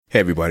Hey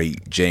everybody,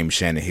 James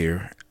Shannon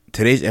here.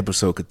 Today's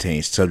episode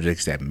contains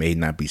subjects that may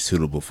not be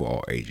suitable for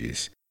all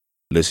ages.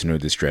 Listener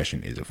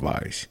discretion is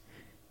advised.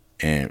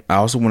 And I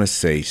also want to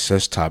say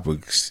such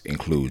topics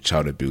include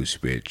child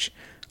abuse, which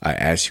I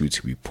ask you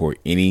to report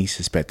any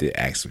suspected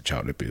acts of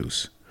child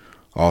abuse.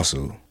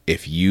 Also,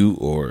 if you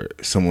or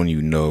someone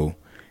you know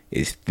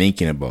is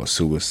thinking about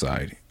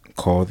suicide,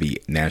 call the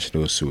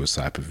National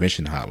Suicide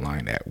Prevention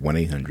Hotline at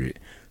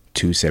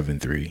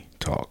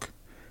 1-800-273-TALK.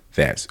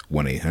 That's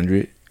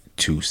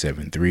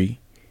 1-800-273-8255.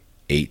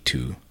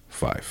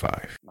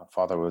 My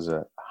father was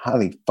a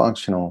highly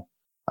functional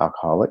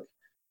alcoholic,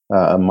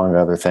 among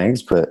other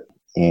things,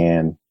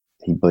 and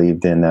he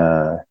believed in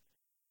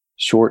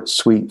short,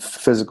 sweet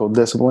physical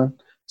discipline.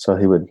 So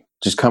he would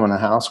just come in the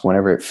house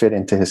whenever it fit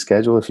into his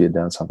schedule if he had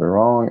done something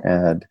wrong,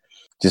 and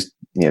just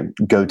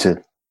go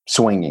to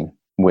swinging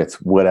with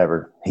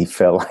whatever he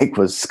felt like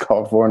was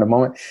called for in the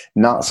moment,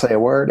 not say a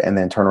word, and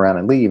then turn around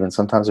and leave. And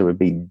sometimes it would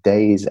be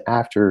days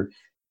after,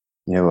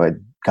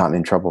 I'd gotten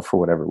in trouble for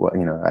whatever,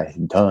 I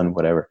had done,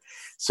 whatever.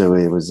 So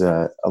it was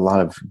a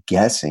lot of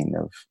guessing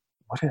of,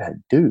 what did I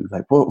do?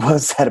 Like, what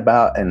was that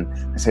about? And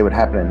I say what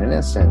happened in an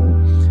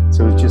instant.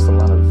 So it was just a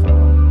lot of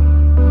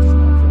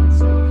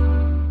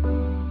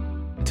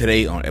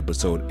Today on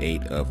episode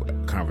 8 of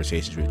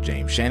Conversations with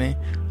James Shannon,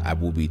 I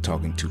will be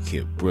talking to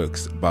Kip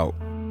Brooks about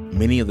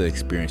many of the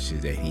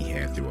experiences that he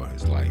had throughout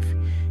his life.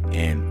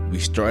 And we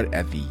start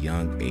at the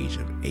young age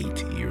of 8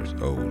 years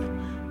old,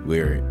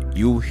 where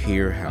you'll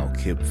hear how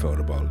Kip felt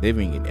about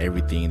living and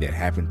everything that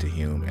happened to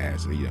him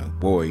as a young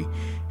boy.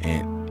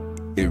 And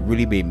it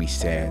really made me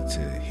sad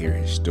to hear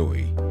his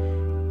story.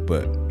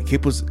 But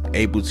Kip was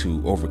able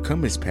to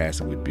overcome his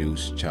past of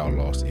abuse, child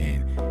loss,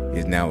 and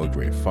is now a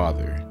great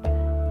father.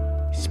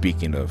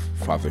 Speaking of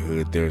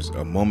fatherhood, there's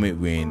a moment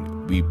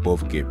when we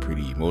both get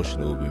pretty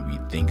emotional when we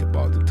think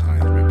about the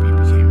times when we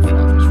became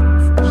fathers for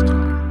the first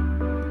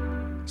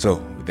time. So,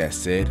 with that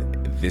said,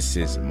 this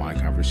is my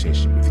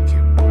conversation with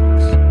Kip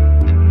Brooks.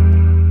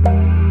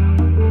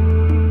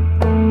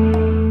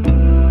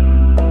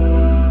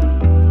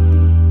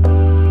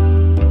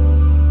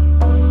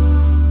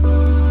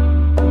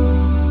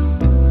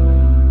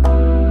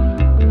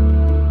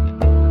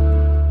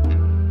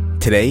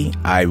 Today,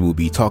 I will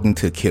be talking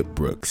to Kip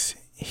Brooks.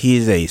 He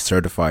is a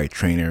certified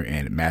trainer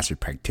and master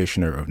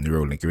practitioner of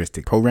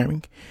neuro-linguistic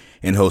programming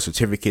and holds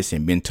certificates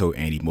in mental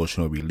and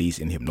emotional release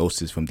and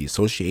hypnosis from the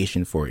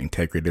Association for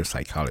Integrative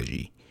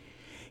Psychology.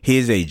 He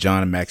is a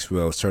John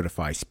Maxwell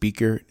certified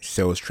speaker,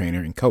 sales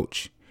trainer, and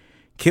coach.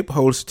 Kip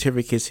holds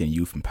certificates in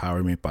youth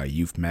empowerment by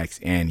YouthMax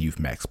and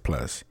YouthMax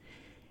Plus.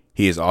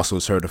 He is also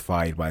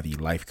certified by the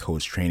Life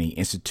Coach Training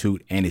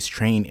Institute and is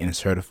trained and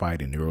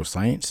certified in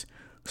neuroscience,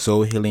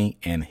 soul healing,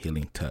 and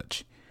healing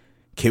touch.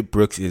 Kip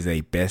Brooks is a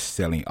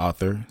best-selling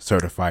author,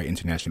 certified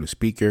international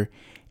speaker,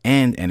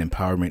 and an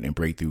empowerment and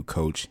breakthrough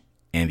coach,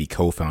 and the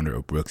co-founder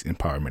of Brooks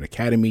Empowerment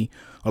Academy,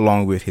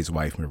 along with his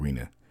wife,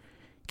 Marina.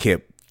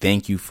 Kip,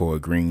 thank you for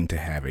agreeing to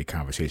have a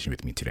conversation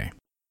with me today.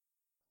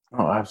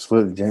 Oh,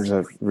 absolutely, James.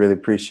 I really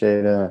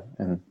appreciate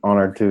and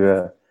honored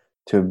to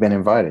have been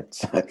invited.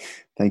 So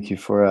thank you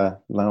for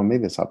allowing me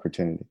this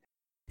opportunity.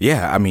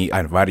 Yeah, I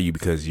invited you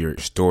because your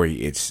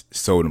story, it's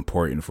so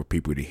important for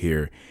people to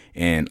hear.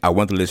 And I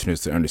want the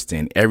listeners to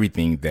understand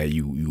everything that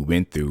you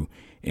went through.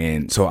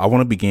 And so I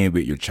want to begin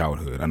with your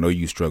childhood. I know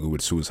you struggled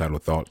with suicidal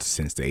thoughts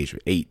since the age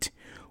of 8.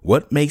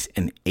 What makes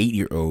an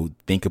 8-year-old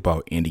think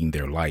about ending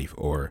their life,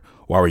 or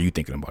why were you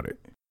thinking about it?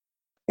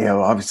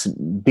 Obviously,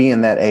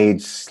 being that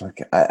age,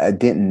 like I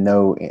didn't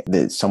know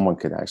that someone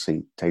could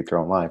actually take their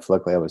own life.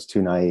 Luckily, I was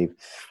too naive.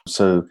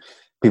 So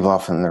people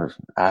often are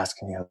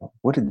asking,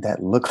 what did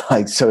that look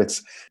like? So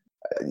it's,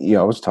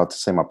 I was taught to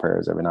say my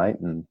prayers every night,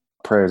 and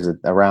prayers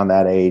around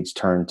that age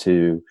turned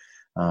to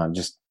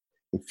just,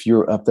 if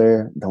you're up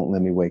there, don't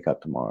let me wake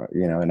up tomorrow,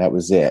 and that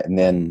was it. And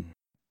then,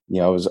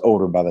 I was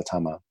older by the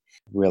time I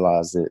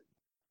realized that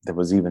there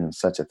was even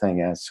such a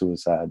thing as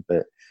suicide.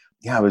 But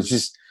I was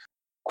just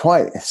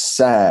quite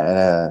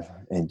sad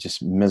and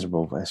just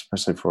miserable,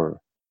 especially for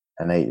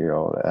an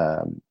 8-year-old.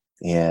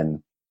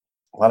 And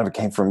a lot of it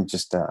came from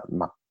just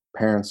my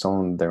parents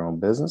owned their own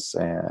business,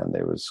 and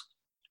it was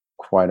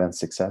quite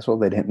unsuccessful.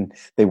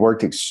 They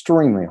worked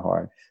extremely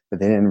hard, but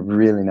they didn't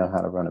really know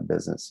how to run a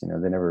business.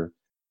 They never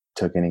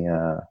took any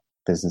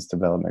business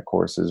development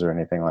courses or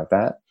anything like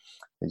that.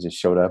 They just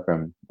showed up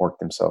and worked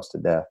themselves to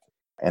death.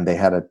 And they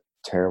had a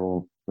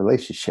terrible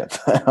relationship.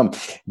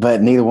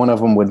 But neither one of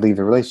them would leave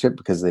the relationship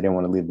because they didn't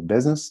want to leave the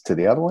business to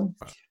the other one.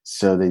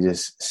 So they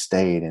just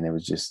stayed, and it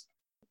was just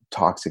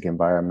toxic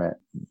environment.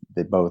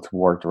 They both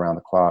worked around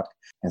the clock,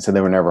 and so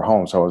they were never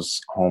home. So I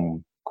was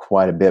home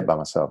quite a bit by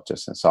myself,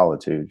 just in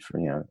solitude for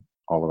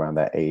all around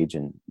that age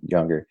and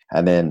younger.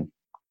 And then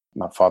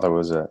my father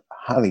was a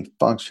highly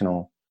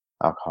functional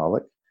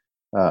alcoholic,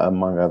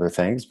 among other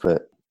things,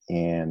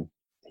 and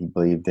he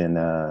believed in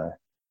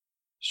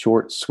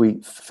short,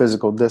 sweet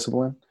physical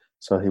discipline.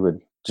 So he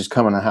would just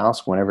come in the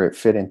house whenever it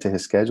fit into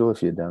his schedule if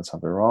he had done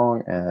something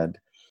wrong, and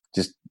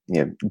just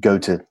go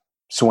to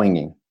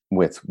swinging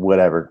with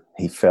whatever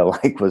he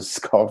felt like was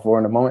called for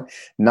in the moment,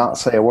 not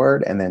say a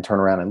word, and then turn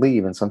around and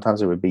leave. And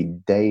sometimes it would be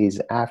days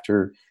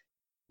after,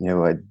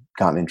 I'd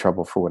gotten in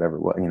trouble for whatever,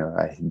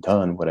 I had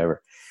done,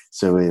 whatever.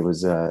 So it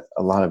was a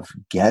lot of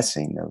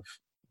guessing of,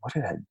 what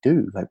did I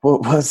do? Like,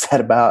 what was that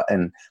about?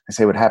 And I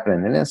say what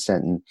happened in an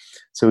instant. And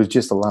so it was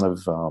just a lot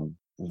of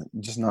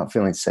just not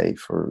feeling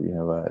safe, or,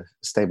 a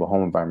stable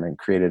home environment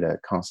created a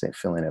constant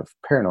feeling of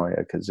paranoia,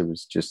 because it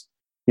was just,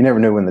 you never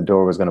knew when the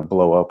door was going to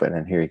blow open,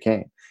 and here he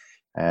came.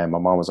 And my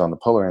mom was on the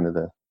polar end of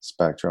the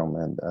spectrum,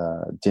 and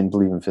didn't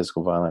believe in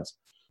physical violence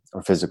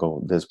or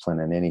physical discipline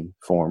in any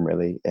form,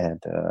 really.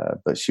 And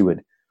but she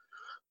would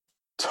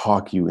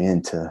talk you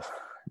into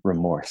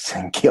remorse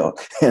and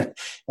guilt. And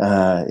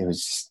it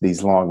was just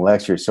these long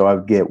lectures. So I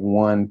would get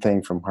one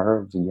thing from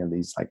her,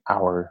 these like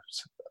hours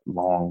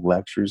long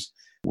lectures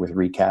with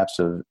recaps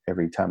of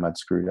every time I'd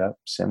screwed up,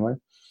 similar.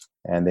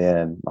 And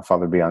then my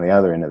father would be on the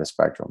other end of the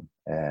spectrum,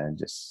 and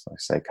just, like I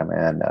say, come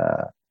in.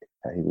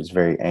 He was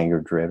very anger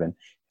driven.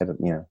 He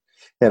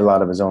had a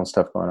lot of his own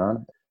stuff going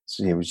on.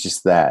 So it was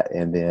just that.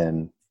 And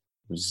then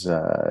was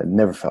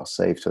never felt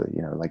safe to,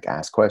 like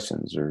ask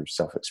questions or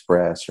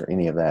self-express or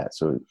any of that.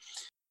 So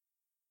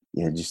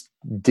just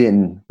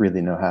didn't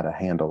really know how to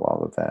handle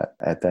all of that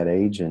at that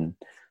age. And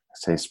I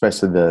say,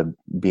 especially the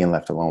being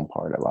left alone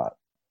part a lot.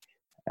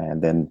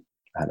 And then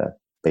I had a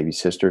baby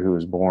sister who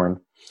was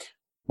born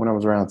when I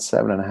was around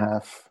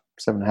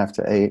 7.5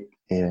 to 8.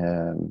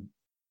 And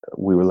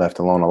we were left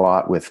alone a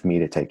lot with me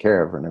to take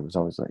care of her. And it was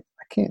always like,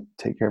 I can't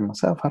take care of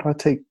myself. How do I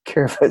take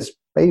care of this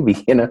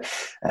baby?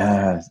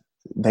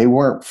 They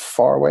weren't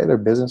far away. Their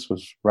business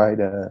was right,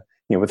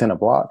 within a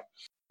block.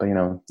 But,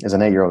 as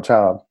an 8-year-old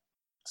child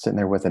sitting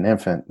there with an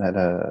infant,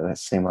 that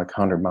seemed like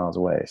 100 miles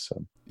away.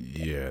 So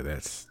yeah,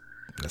 that's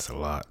a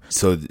lot.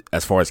 So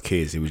as far as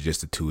kids, it was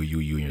just the two of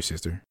you and your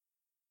sister?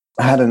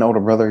 I had an older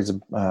brother. He's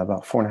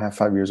about 4.5,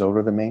 5 years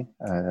older than me.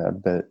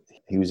 But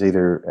he was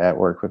either at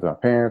work with my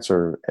parents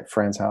or at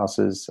friends'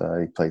 houses.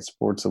 He played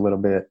sports a little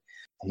bit.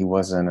 He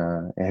wasn't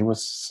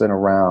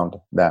around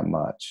that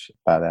much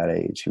by that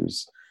age. He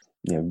was,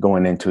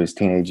 going into his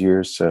teenage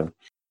years. So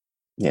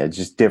yeah,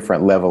 just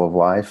different level of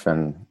life,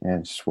 and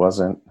it just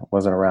wasn't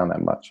around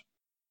that much.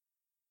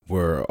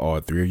 Were all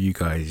three of you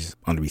guys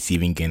on the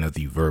receiving end of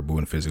the verbal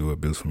and physical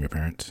abuse from your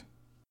parents?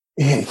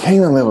 It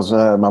came in levels.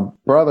 My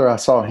brother, I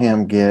saw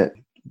him get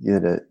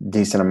a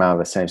decent amount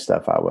of the same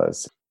stuff I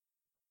was.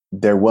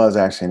 There was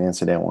actually an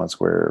incident once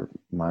where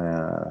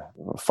my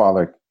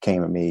father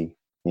came at me,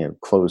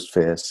 closed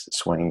fist,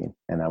 swinging,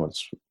 and I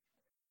was,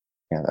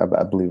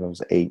 I believe I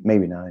was 8,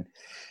 maybe 9,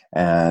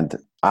 and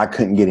I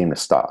couldn't get him to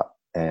stop.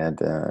 And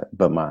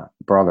but my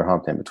brother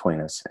humped in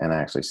between us and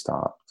actually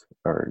stopped,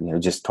 or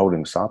just told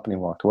him to stop, and he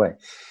walked away.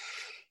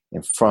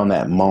 And from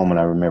that moment,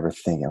 I remember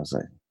thinking, I was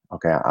like,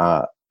 okay,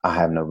 I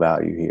have no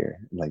value here.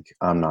 Like,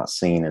 I'm not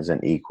seen as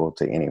an equal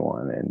to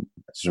anyone. And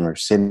I just remember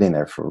sitting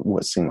there for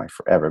what seemed like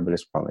forever, but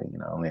it's probably,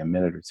 only a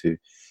minute or two.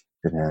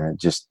 And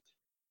just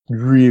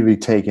really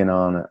taking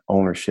on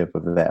ownership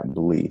of that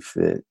belief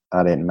that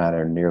I didn't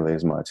matter nearly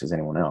as much as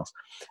anyone else.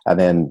 And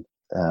then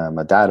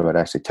my dad would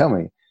actually tell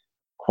me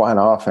quite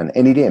often,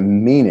 and he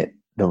didn't mean it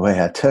the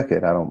way I took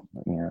it. I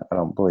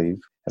don't believe,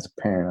 as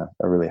a parent,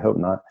 I really hope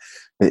not.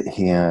 But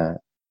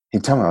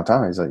he'd tell me all the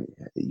time, he's like,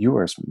 you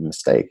were a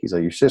mistake. He's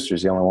like, your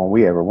sister's the only one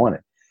we ever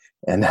wanted.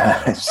 And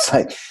it's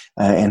like,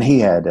 and he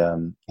had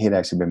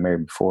actually been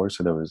married before.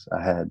 So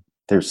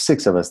there's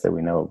 6 of us that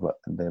we know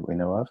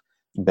of.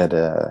 But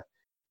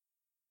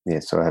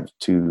so I have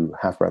 2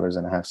 half brothers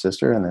and a half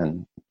sister, and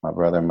then my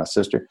brother and my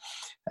sister.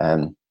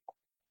 And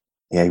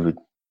he would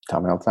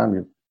tell me all the time,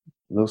 your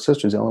little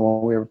sister's the only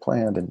one we ever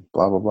planned, and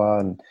blah, blah, blah.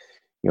 And,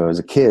 as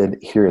a kid,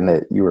 hearing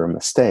that you were a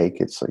mistake,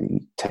 it's like you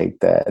take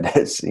that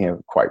as,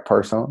 quite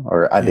personal,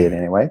 or I did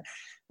anyway.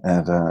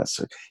 And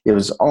so it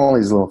was all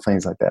these little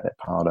things like that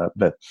piled up.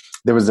 But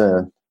there was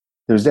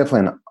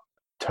definitely a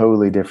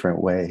totally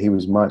different way. He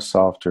was much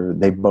softer.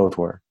 They both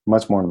were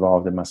much more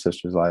involved in my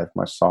sister's life,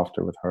 much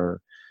softer with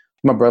her.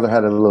 My brother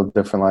had a little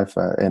different life,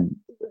 and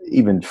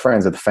even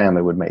friends of the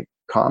family would make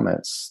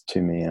comments to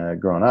me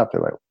growing up.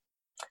 They're like,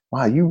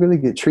 wow, you really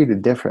get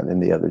treated different than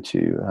the other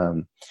two.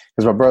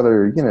 Because my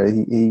brother,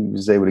 he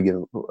was able to get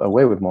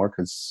away with more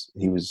because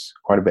he was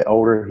quite a bit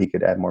older. He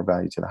could add more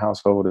value to the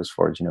household as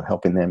far as,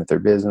 helping them at their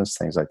business,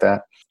 things like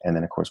that. And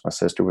then, of course, my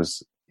sister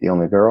was the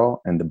only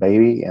girl and the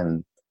baby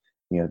and,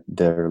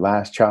 their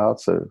last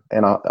child. So,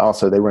 and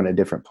also they were in a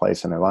different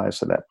place in their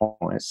lives at that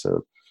point.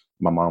 So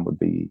my mom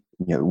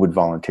would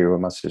volunteer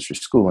with my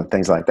sister's school and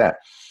things like that.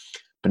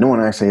 But no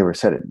one actually ever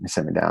set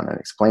me down and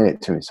explained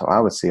it to me. So I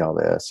would see all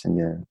this,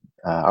 and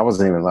I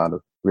wasn't even allowed to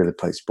really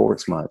play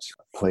sports much.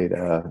 I played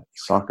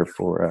soccer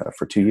for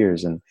 2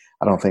 years, and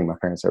I don't think my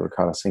parents ever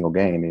caught a single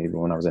game, even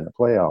when I was in the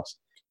playoffs.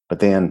 But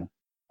then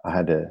I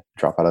had to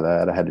drop out of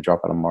that. I had to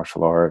drop out of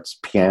martial arts,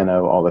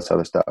 piano, all this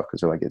other stuff,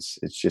 because they're like, it's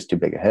just too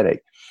big a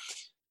headache.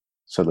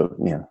 So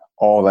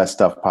all that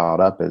stuff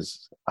piled up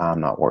is I'm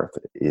not worth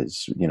it.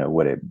 Is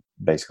what it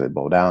basically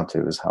boiled down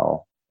to is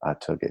how I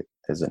took it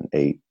as an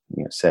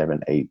 7,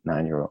 8,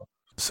 9-year-old.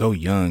 so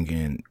young,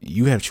 and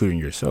you have children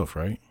yourself,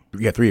 right? You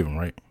got 3 of them,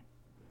 right?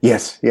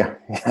 Yes. Yeah.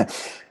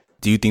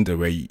 Do you think the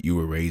way you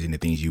were raised and the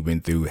things you've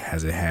been through,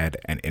 has it had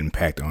an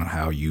impact on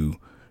how you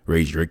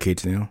raise your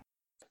kids now?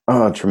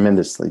 Oh,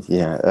 tremendously.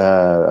 Yeah.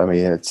 I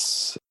mean,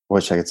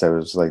 wish I could say it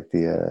was like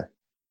the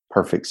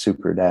perfect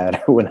super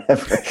dad or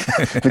whatever,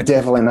 but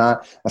definitely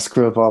not. I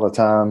screw up all the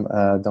time.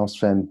 Don't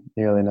spend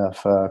nearly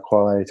enough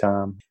quality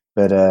time,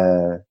 but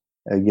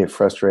I get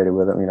frustrated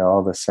with them,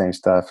 all the same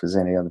stuff as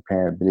any other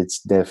parent, but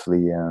it's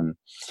definitely,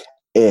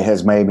 it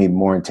has made me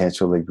more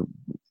intentional. Like,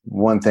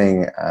 one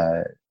thing,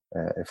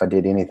 if I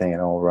did anything at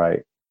all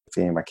right with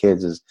any of my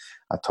kids, is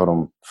I told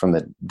them from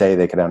the day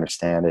they could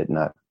understand it, and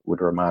I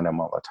would remind them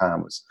all the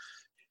time, was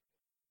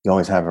you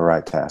always have a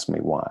right to ask me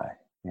why.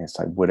 And it's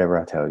like, whatever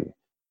I tell you,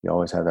 you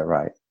always have that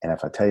right. And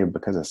if I tell you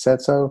because I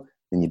said so,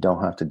 then you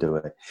don't have to do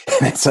it.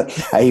 And it's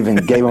like, I even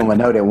gave them a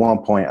note at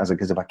one point. I was like,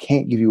 because if I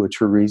can't give you a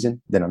true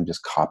reason, then I'm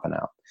just copping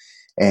out.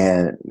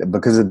 And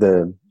because of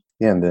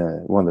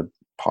one of the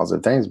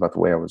positive things about the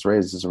way I was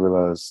raised is I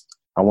realized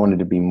I wanted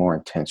to be more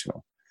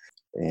intentional.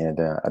 And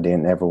I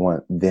didn't ever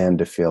want them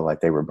to feel like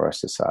they were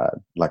brushed aside,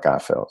 like I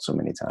felt so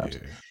many times.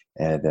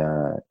 Yeah.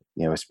 And,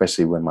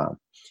 especially when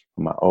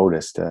my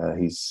oldest,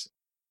 he's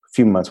a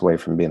few months away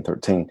from being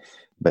 13,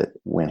 but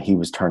when he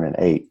was turning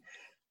 8,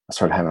 I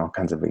started having all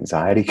kinds of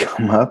anxiety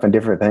come up and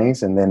different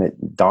things. And then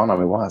it dawned on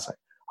me, I was like,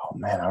 oh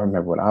man, I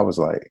remember what I was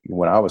like,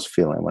 what I was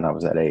feeling when I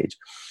was that age.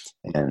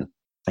 And,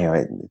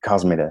 it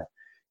caused me to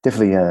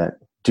definitely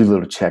do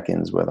little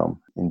check-ins with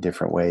them in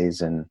different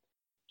ways, and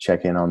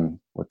check in on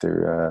what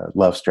their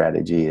love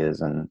strategy is,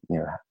 and,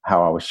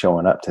 how I was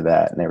showing up to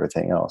that and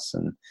everything else.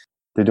 And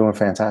they're doing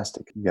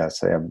fantastic. You gotta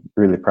say, I'm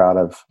really proud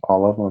of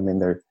all of them. I mean,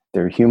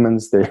 they're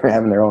humans. They're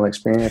having their own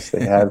experience.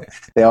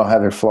 They all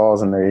have their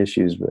flaws and their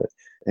issues, but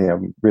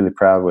I'm really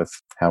proud with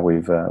how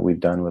we've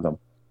done with them.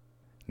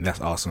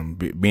 That's awesome.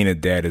 Being a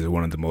dad is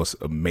one of the most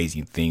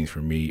amazing things for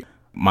me.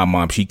 My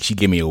mom, she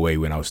gave me away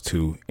when I was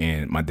 2,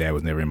 and my dad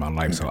was never in my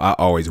life. So I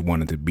always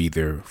wanted to be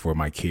there for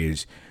my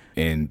kids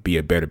and be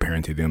a better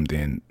parent to them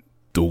than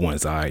the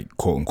ones I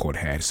quote unquote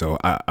had. So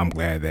I'm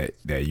glad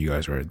that you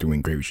guys are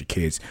doing great with your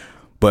kids.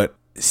 But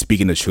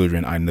speaking of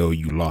children, I know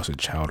you lost a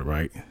child,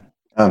 right?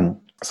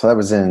 So that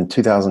was in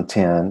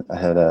 2010. I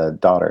had a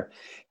daughter,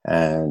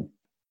 and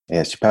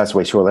she passed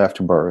away shortly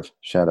after birth.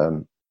 She had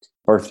a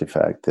birth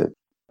defect that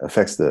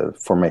affects the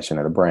formation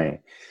of the brain.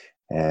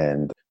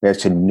 And we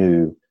actually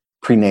knew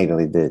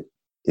prenatally that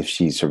if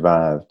she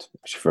survived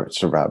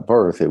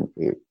birth,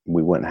 we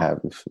wouldn't have,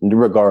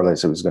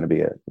 regardless, it was going to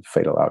be a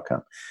fatal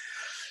outcome.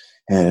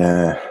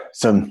 And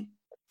so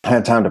I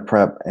had time to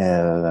prep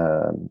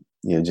and,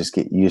 just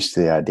get used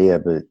to the idea.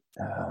 But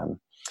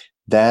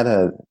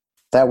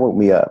that woke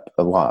me up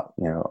a lot,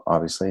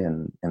 obviously,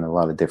 in a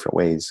lot of different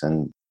ways.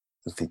 And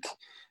I think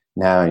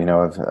now,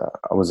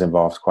 I was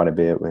involved quite a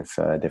bit with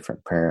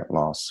different parent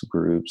loss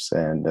groups,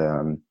 and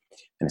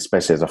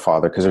especially as a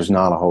father, because there's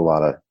not a whole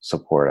lot of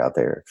support out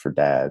there for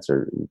dads,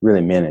 or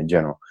really men in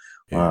general.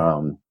 Yeah.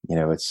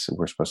 We're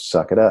supposed to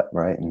suck it up,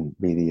 right, and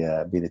be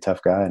the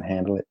tough guy and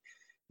handle it,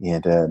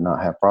 and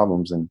not have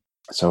problems. And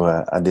so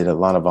I did a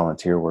lot of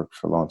volunteer work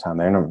for a long time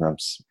there, and I'm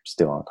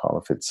still on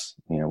call if it's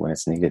when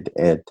it's needed.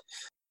 It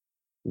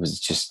was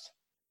just,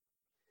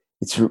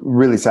 it's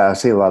really sad. I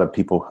see a lot of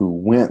people who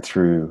went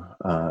through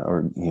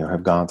or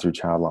have gone through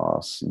child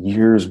loss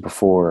years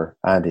before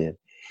I did.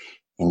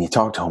 And you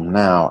talk to them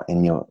now,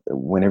 and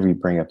whenever you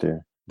bring up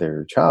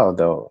their child,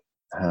 they'll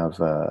have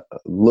a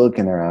look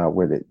in their eye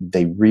where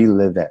they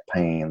relive that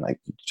pain, like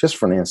just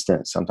for an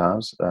instant,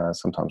 sometimes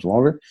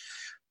longer.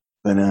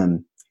 But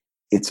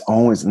it's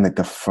always like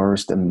the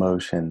first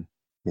emotion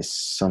is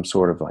some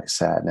sort of like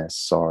sadness,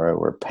 sorrow,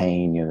 or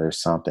pain.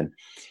 There's something,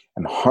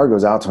 and my heart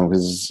goes out to them,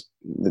 because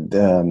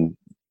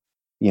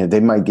they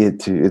might get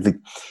to,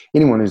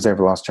 anyone who's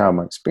ever lost a child,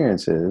 my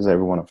experience is,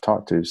 everyone I've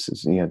talked to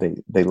says,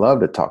 they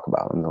love to talk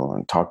about them.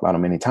 They'll talk about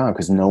them anytime,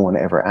 because no one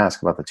ever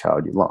asks about the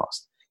child you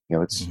lost.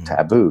 It's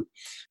taboo.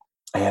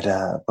 And,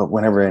 but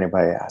whenever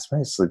anybody asks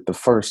me, it's like the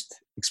first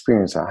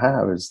experience I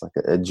have is like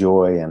a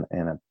joy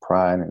and a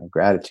pride and a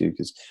gratitude,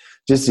 because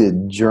just the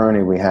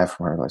journey we had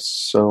from her, like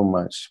so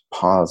much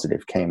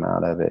positive came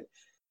out of it,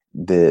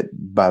 that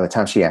by the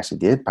time she actually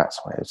did pass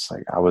away, it's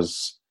like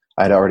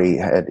I'd already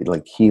had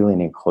like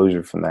healing and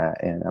closure from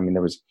that. And I mean,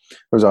 there was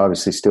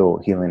obviously still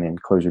healing and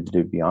closure to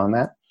do beyond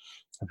that.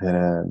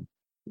 But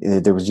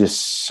there was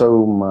just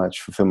so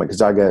much fulfillment,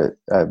 because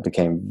I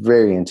became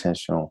very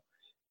intentional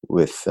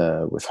with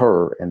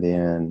her, and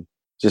then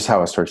just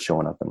how I started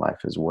showing up in life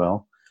as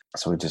well.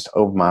 So it just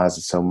opened my eyes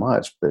to so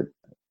much. But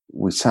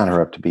we signed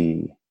her up to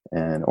be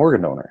an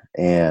organ donor,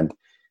 and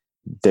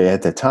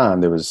at the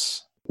time we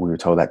were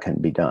told that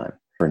couldn't be done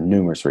for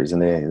numerous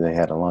reasons. They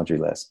had a laundry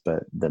list,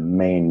 but the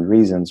main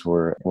reasons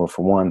were, well,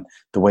 for one,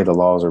 the way the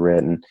laws are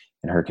written,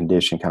 and her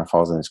condition kind of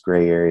falls in this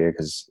gray area,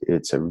 because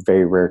it's a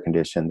very rare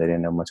condition. They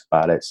didn't know much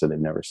about it, so they've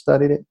never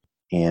studied it.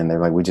 And they're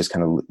like,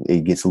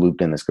 it gets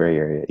looped in this gray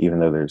area, even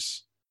though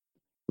there's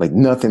like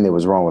nothing that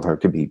was wrong with her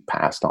could be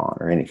passed on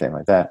or anything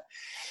like that.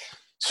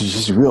 So it's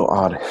just real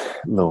odd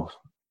little.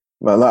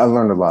 Well, I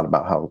learned a lot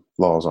about how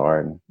laws are,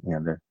 and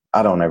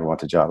I don't ever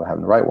want the job of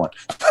having to write one.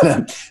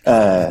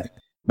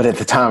 But at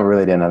the time, I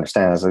really didn't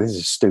understand. I was like, "This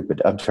is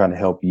stupid. I'm trying to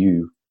help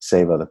you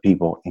save other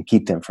people and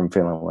keep them from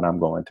feeling what I'm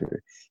going through."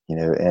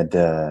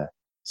 And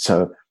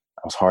so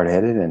I was hard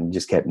headed and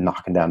just kept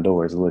knocking down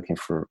doors, looking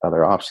for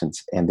other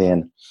options. And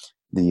then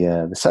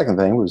the second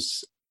thing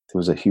was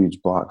a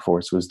huge block for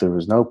us. There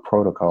was no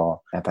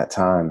protocol at that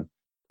time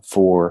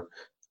for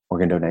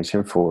organ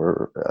donation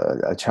for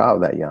a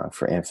child that young,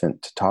 for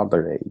infant to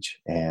toddler age,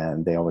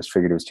 and they always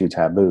figured it was too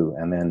taboo.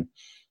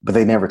 But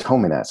they never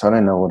told me that, so I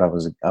didn't know what I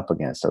was up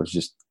against. I was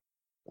just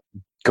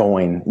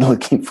going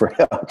looking for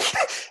help,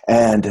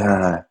 and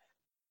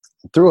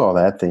through all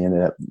that,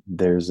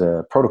 there's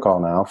a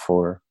protocol now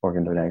for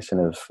organ donation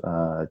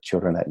of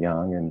children that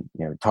young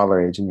and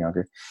toddler age and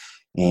younger.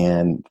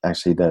 And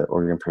actually, the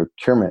organ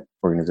procurement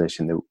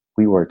organization that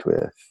we worked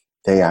with,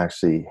 they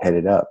actually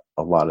headed up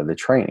a lot of the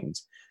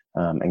trainings.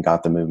 And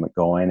got the movement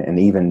going. And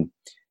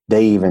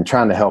they even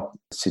trying to help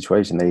the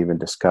situation, they even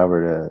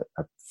discovered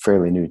a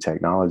fairly new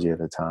technology at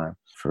the time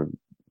for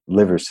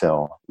liver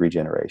cell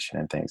regeneration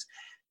and things.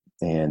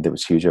 And it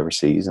was huge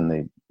overseas, and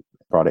they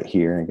brought it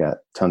here and got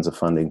tons of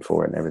funding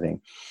for it and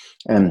everything.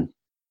 And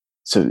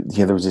so,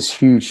 there was this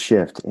huge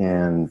shift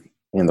in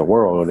the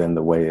world in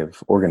the way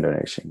of organ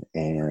donation.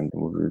 And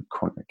we were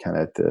kind of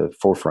at the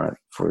forefront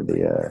for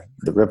the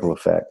ripple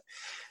effect.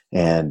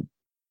 And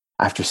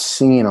after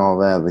seeing all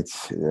that,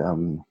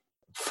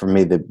 for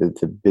me,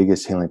 the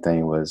biggest healing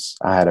thing was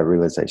I had a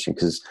realization,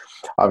 because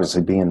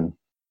obviously being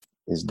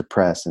as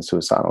depressed and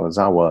suicidal as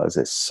I was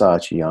at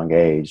such a young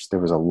age,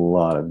 there was a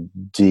lot of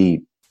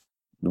deep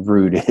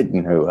rooted,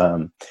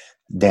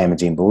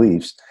 damaging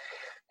beliefs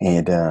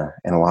and a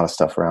lot of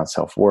stuff around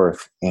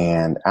self-worth.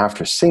 And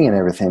after seeing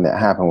everything that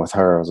happened with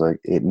her, I was like,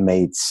 it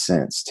made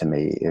sense to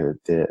me.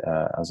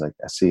 I was like,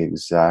 I see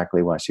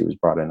exactly why she was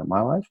brought into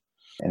my life.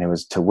 And it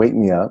was to wake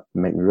me up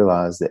and make me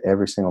realize that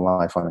every single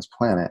life on this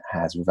planet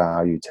has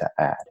value to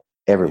add.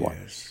 Everyone.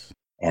 Yes.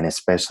 And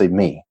especially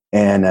me.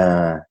 And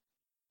I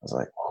was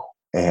like, whoa.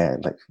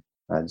 And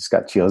I just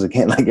got chills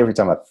again. Like every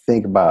time I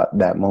think about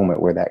that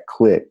moment where that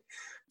clicked,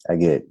 I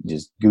get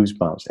just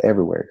goosebumps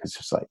everywhere. Because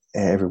it's like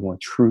everyone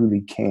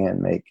truly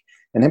can make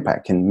an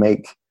impact, can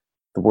make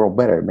the world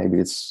better. Maybe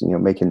it's,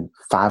 making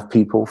 5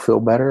 people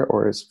feel better,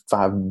 or it's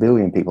 5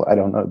 billion people. I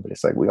don't know. But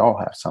it's like we all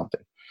have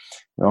something.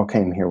 We all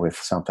came here with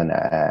something to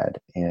add,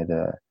 and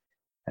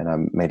I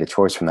made a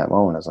choice from that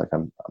moment. I was like,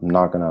 I'm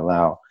not going to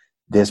allow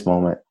this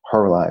moment,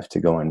 her life, to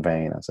go in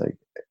vain. I was like,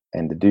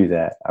 and to do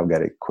that, I've got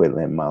to quit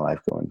letting my life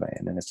go in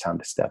vain, and it's time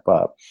to step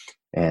up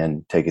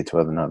and take it to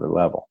another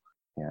level.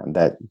 And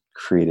that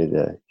created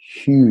a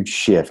huge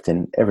shift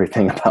in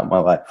everything about my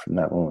life from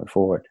that moment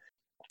forward.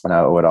 And I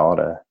owe it all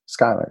to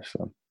Skylar.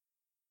 So.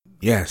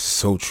 Yes,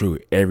 so true.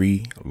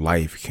 Every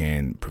life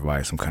can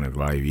provide some kind of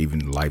value,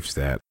 even lives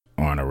that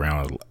aren't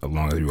around as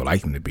long as we would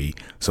like them to be.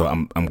 So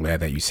I'm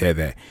glad that you said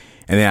that.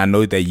 And then I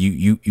know that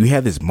you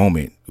had this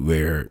moment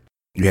where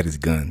you had this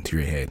gun to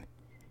your head,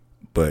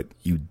 but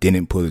you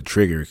didn't pull the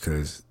trigger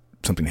because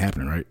something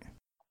happened, right?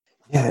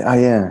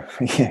 Yeah,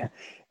 yeah.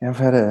 I've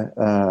had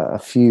a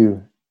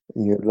few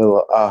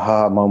little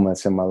aha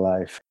moments in my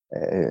life.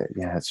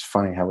 It's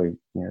funny how we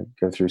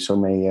go through so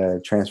many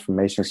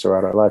transformations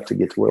throughout our life to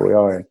get to where we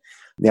are.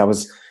 And I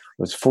was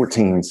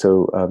 14,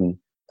 so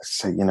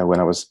when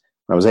I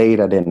was 8,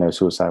 I didn't know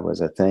suicide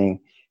was a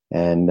thing.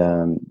 And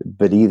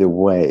but either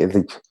way,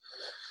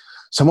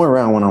 somewhere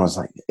around when I was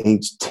like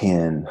age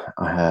 10,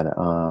 I had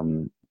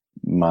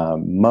my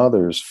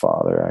mother's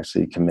father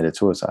actually committed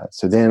suicide.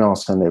 So then all of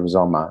a sudden it was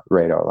on my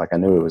radar, like I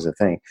knew it was a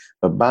thing.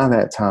 But by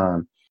that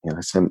time, like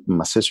I said,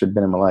 my sister had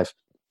been in my life,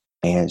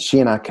 and she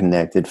and I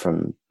connected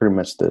from pretty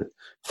much the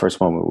first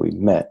moment we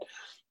met.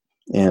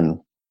 And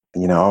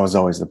I was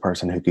always the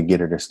person who could get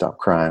her to stop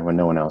crying when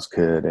no one else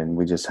could, and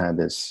we just had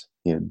this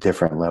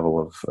different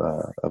level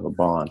of a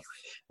bond,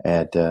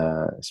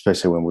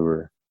 especially when we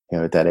were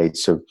at that age.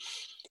 So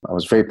I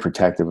was very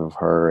protective of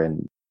her,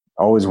 and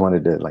always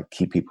wanted to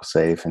keep people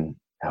safe and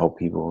help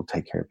people,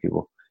 take care of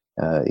people,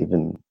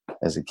 even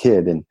as a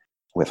kid. And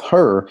with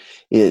her,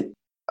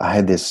 I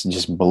had this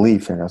just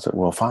belief, and I was like,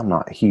 well, if I'm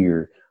not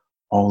here,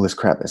 all this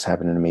crap that's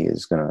happening to me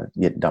is going to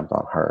get dumped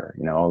on her.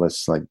 All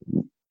this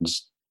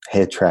just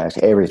head trash,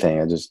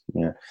 everything. I just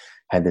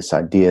had this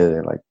idea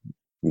that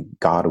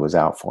God was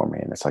out for me,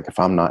 and it's like if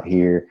I'm not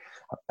here,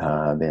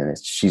 then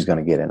she's going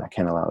to get it. And I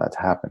can't allow that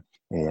to happen.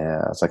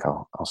 Yeah, I was like,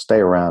 I'll stay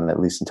around at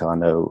least until I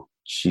know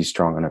she's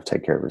strong enough to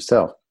take care of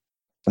herself.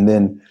 And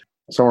then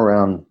somewhere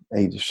around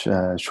age,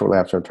 shortly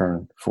after I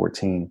turned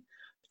 14,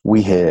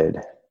 we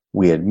had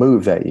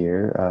moved that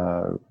year,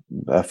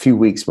 a few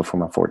weeks before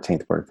my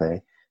 14th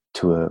birthday,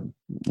 to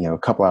a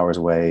couple hours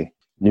away,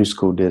 new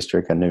school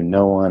district. I knew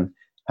no one.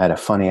 I had a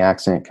funny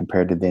accent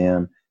compared to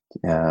them.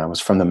 I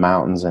was from the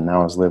mountains, and now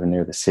I was living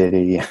near the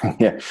city.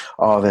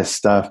 All this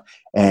stuff.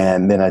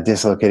 And then I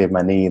dislocated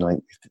my knee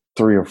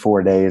 3 or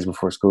 4 days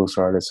before school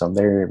started. So I'm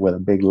there with a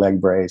big leg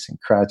brace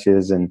and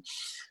crutches, and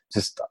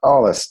just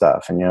all this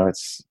stuff. And,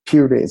 it's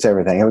puberty, it's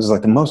everything. It was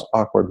like the most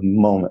awkward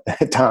moment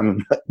at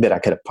time that I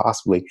could have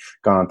possibly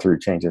gone through,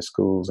 changing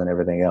schools and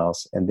everything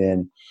else. And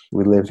then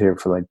we lived here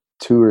for like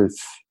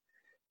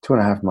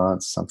 2.5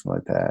 months, something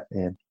like that.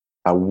 And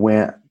I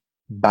went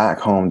back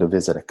home to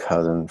visit a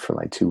cousin for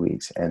like 2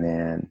 weeks, and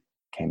then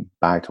came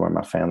back to where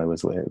my family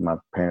was living, my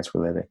parents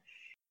were living.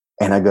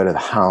 And I go to the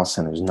house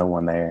and there's no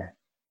one there.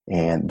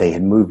 And they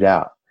had moved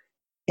out.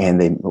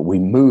 And we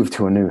moved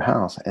to a new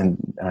house, and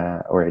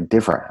or a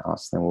different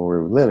house than where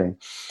we were living,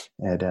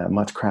 at a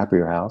much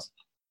crappier house.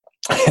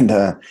 And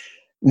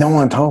no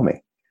one told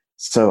me.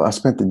 So I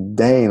spent the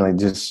day like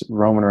just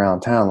roaming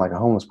around town like a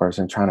homeless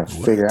person, trying to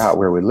figure out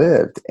where we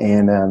lived.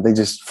 And they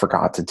just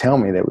forgot to tell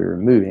me that we were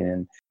moving.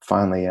 And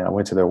finally, I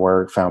went to their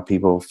work, found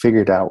people,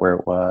 figured out where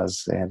it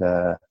was, and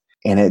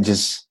it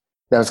just,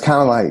 that was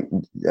kind of like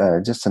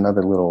just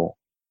another little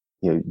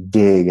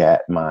dig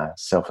at my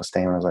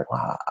self-esteem. I was like,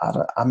 wow,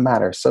 I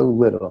matter so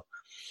little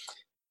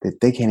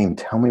that they can't even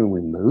tell me when we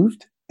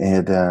moved.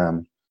 And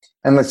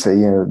let's say,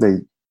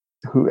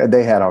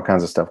 they had all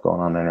kinds of stuff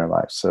going on in their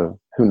life. So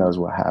who knows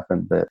what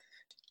happened, but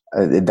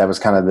that was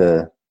kind of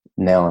the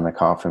nail in the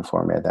coffin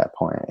for me at that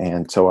point.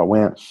 And so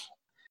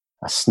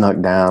I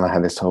snuck down. I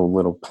had this whole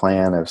little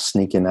plan of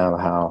sneaking out of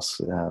the house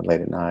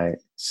late at night,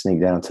 sneak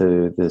down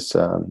to this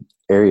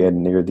area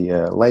near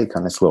the lake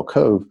on this little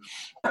cove.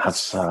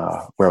 That's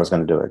where I was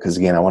going to do it. Because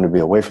again, I wanted to be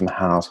away from the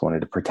house. I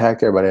wanted to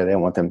protect everybody. I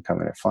didn't want them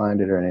coming to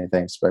find it or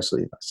anything,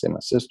 especially if I say my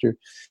sister.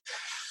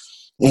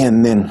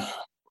 And then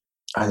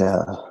I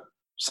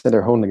sat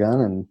there holding the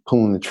gun and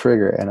pulling the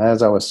trigger. And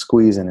as I was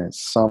squeezing it,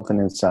 something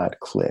inside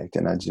clicked.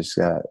 And I just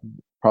got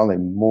probably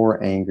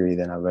more angry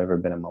than I've ever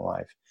been in my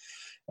life.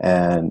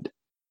 And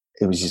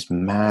it was just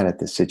mad at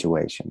the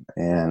situation.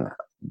 And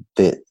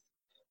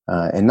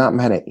not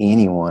mad at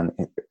anyone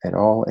at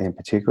all in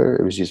particular.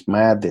 It was just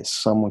mad that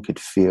someone could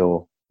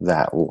feel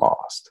that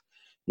lost,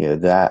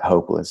 that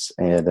hopeless.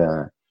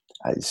 And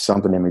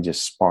something in me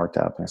just sparked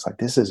up, and it's like,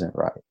 this isn't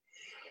right.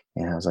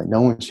 And I was like,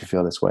 no one should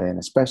feel this way, and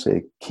especially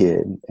a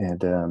kid.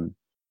 And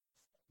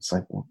it's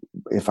like,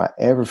 if I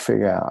ever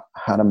figure out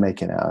how to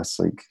make it out, it's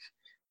like,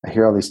 I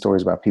hear all these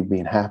stories about people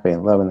being happy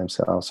and loving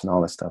themselves and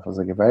all this stuff. I was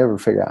like, if I ever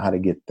figure out how to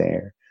get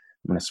there,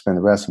 I'm going to spend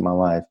the rest of my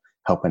life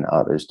helping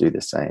others do the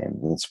same,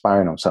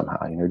 inspiring them somehow,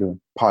 doing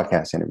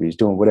podcast interviews,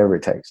 doing whatever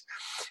it takes.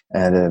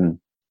 And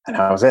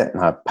that was it.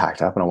 And I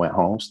packed up and I went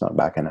home, snuck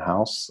back in the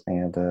house,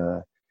 and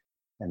that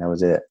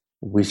was it.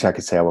 Wish I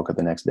could say I woke up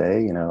the next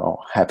day,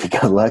 all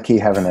happy-go-lucky,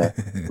 having a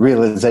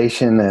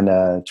realization and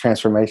a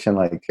transformation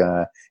like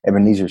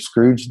Ebenezer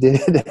Scrooge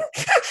did.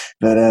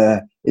 But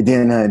it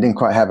didn't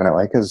quite happen that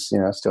way, because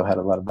I still had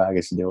a lot of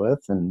baggage to deal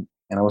with, and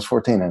I was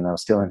 14 and I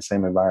was still in the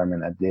same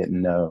environment. I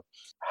didn't know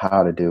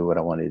how to do what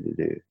I wanted to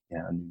do.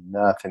 I knew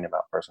nothing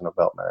about personal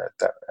development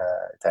at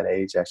that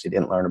age. I actually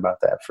didn't learn about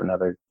that for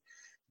another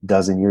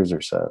dozen years or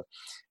so.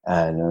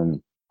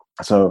 And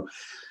so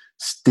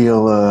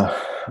still a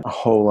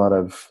whole lot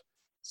of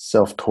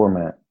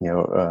self-torment,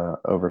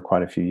 over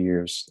quite a few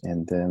years.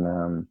 And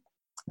then,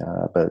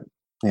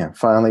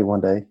 finally one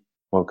day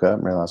woke up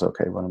and realized,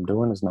 okay, what I'm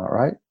doing is not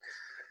right.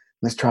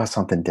 Let's try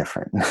something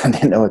different. I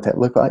didn't know what that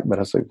looked like, but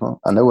I was like, well,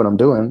 I know what I'm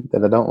doing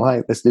that I don't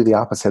like. Let's do the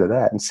opposite of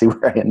that and see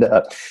where I end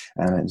up.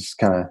 And it just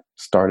kind of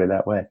started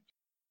that way.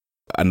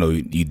 I know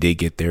you did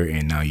get there,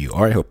 and now you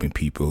are helping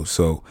people.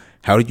 So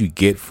how did you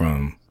get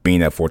from being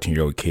that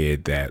 14-year-old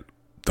kid that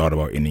thought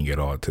about ending it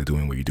all to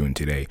doing what you're doing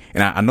today?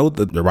 And I know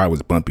the ride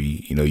was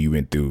bumpy. You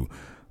went through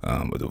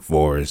a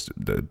divorce,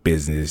 the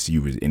business,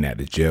 you was in at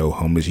the jail,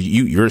 homeless.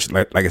 You're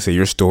like I said,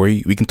 your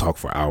story, we can talk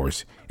for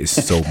hours. It's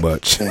so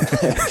much.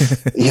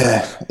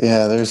 Yeah.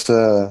 There's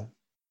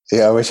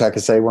I wish I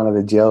could say one of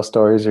the jail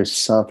stories or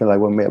something like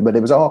what, but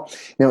it was all,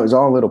 it was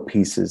all little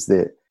pieces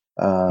that,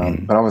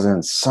 but I was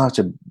in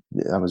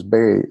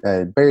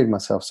I buried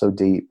myself so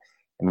deep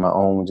in my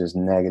own just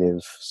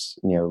negative,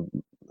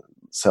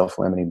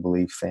 self-limiting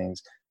belief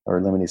things,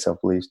 or limiting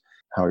self-beliefs,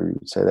 however you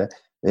would say that.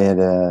 And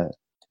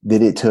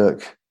that it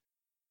took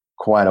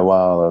quite a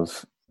while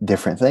of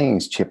different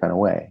things chipping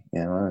away,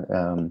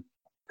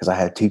 because I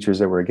had teachers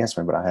that were against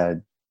me, but I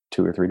had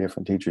 2 or 3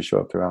 different teachers show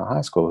up throughout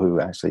high school who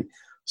actually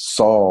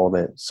saw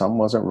that something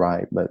wasn't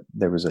right, but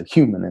there was a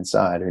human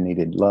inside who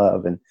needed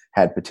love and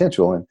had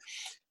potential.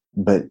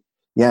 But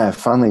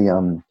finally,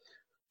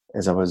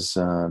 as I was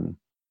in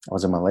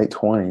my late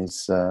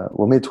 20s,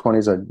 mid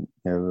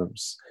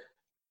 20s,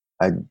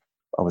 I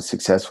was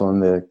successful in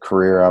the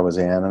career I was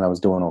in, and I was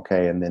doing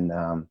okay. And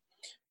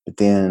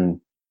then,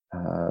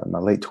 my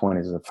late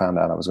 20s, I found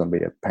out I was going to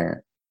be a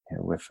parent,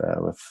 with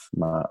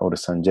my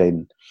oldest son,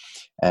 Jaden.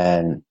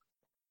 And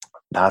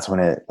that's when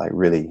it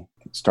really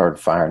started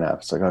firing up.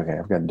 It's like, okay,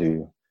 I need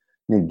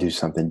to do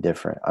something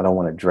different. I don't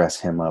want to dress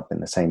him up in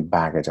the same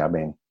baggage I've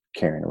been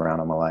carrying around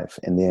all my life.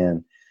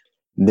 And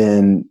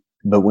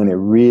but when it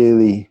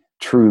really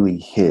truly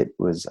hit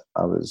was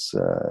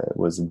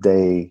the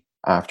day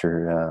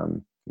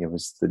after, it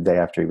was the day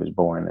after he was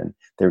born, and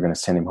they were going to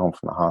send him home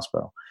from the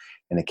hospital.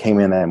 And it came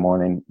in that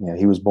morning.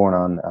 He was born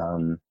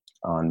on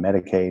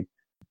Medicaid.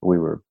 We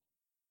were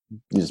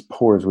as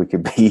poor as we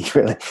could be.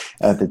 Really,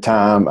 at the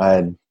time,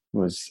 I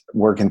was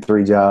working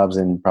 3 jobs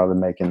and probably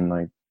making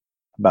like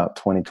about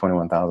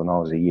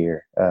 $21,000 a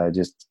year.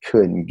 Just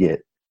couldn't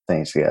get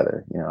things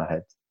together. I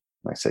had,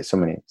 like I say, so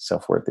many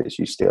self-worth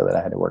issues still that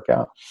I had to work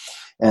out.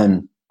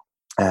 And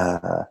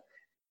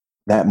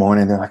that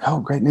morning, they're like, "Oh,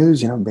 great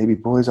news! Baby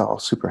boy's all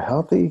super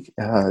healthy.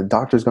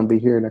 Doctor's going to be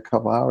here in a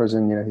couple hours,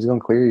 and he's going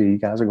to clear you. You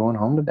guys are going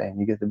home today, and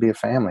you get to be a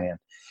family." And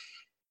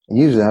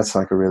usually, that's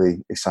like a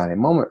really exciting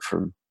moment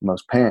for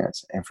most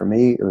parents. And for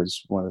me, it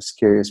was one of the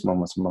scariest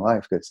moments of my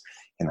life because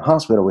in the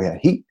hospital we had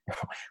heat,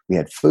 we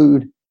had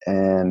food,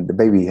 and the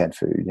baby had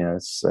food.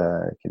 It's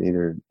could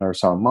either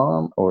nurse on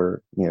mom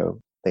or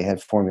they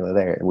had formula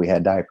there. We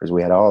had diapers.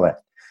 We had all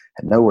that.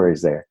 Had no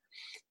worries there.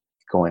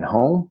 Going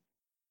home,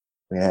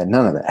 we had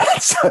none of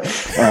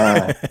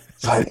that.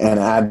 And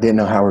I didn't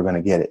know how we were going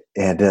to get it.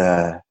 And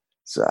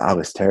so I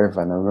was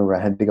terrified. And I remember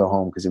I had to go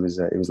home because it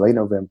was late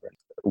November.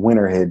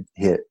 Winter had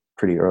hit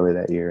pretty early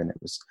that year, and it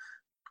was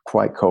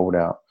quite cold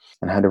out.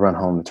 And I had to run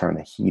home to turn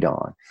the heat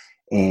on.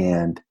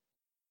 And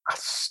I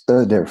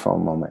stood there for a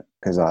moment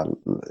because I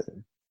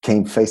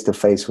came face to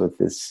face with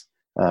this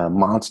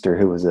monster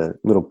who was a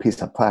little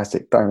piece of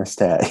plastic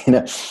thermostat,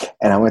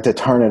 and I went to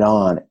turn it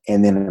on,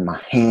 and then my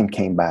hand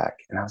came back,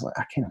 and I was like,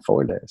 I can't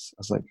afford this. I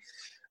was like,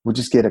 we'll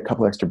just get a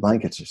couple extra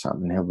blankets or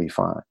something, and he'll be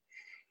fine.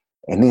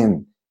 And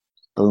then,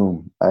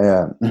 boom,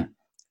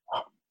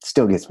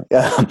 still gets me.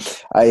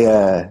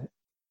 I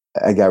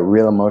got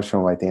real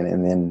emotional right then,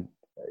 and then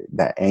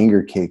that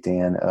anger kicked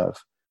in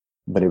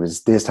but it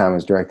was this time it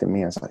was directed at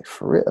me. I was like,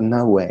 for real,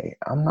 no way.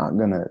 I'm not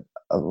gonna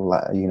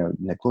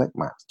neglect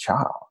my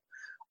child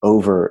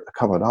over a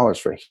couple of dollars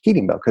for a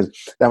heating bill, because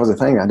that was the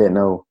thing I didn't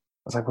know.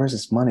 I was like, where's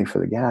this money for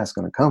the gas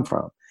going to come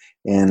from?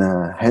 And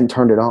I hadn't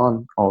turned it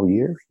on all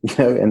year,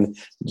 and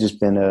just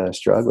been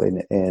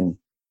struggling. And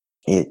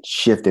it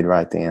shifted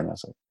right then. I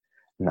was like,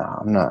 no,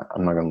 I'm not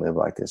going to live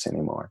like this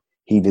anymore.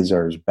 He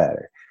deserves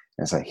better.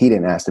 And it's like, he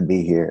didn't ask to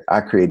be here.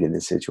 I created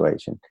this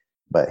situation,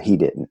 but he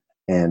didn't.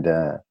 And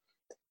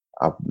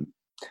I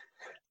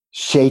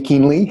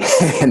shakingly,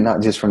 and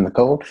not just from the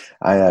cold,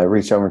 I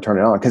reached over and turned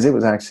it on, because it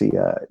was actually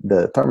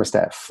the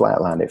thermostat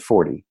flatlined at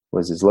 40,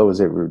 was as low as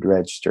it would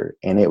register,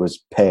 and it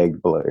was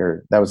pegged below,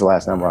 or that was the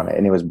last number on it,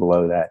 and it was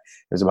below that.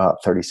 It was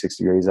about 36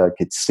 degrees. I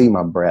could see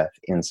my breath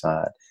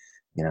inside.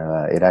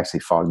 It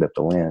actually fogged up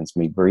the lens,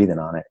 me breathing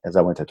on it as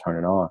I went to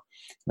turn it on,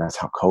 and that's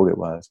how cold it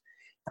was.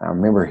 And I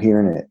remember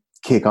hearing it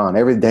kick on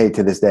every day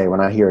to this day. When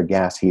I hear a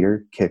gas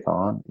heater kick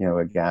on,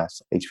 a gas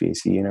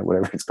HVAC unit,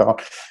 whatever it's called,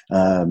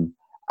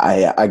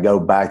 I go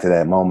back to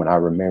that moment. I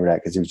remember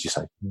that because it was just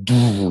like,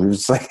 it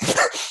was like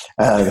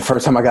the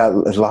first time I got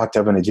locked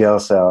up in a jail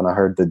cell and I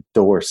heard the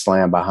door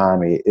slam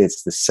behind me.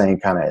 It's the same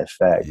kind of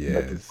effect,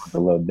 but it's a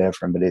little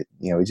different. But it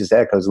just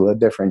echoes a little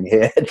different in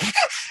your head.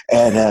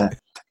 And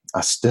I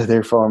stood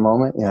there for a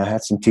moment. I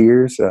had some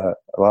tears, a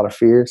lot of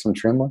fear, some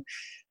trembling.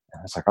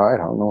 And I was like, all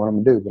right, I don't know what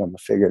I'm gonna do, but I'm gonna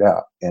figure it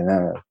out. And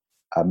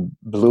I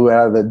blew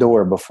out of the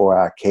door before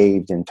I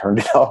caved and turned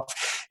it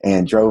off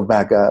and drove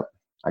back up.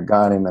 I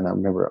got him, and I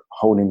remember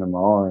holding him in my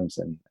arms,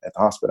 and at the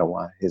hospital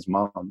while his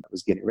mom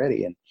was getting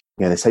ready. And,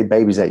 they say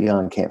babies that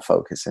young can't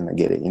focus, and they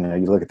get it.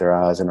 You look at their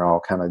eyes and they're all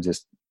kind of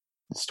just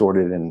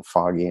distorted and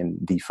foggy and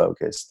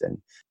defocused.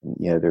 And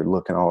they're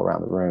looking all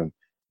around the room,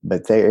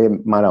 but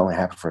it might only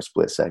happen for a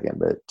split second.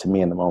 But to me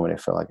in the moment, it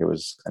felt like it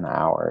was an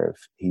hour.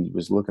 If he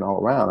was looking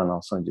all around, and all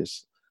of a sudden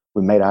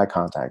we made eye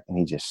contact, and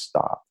he just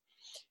stopped.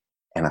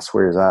 And I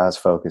swear his eyes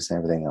focused and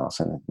everything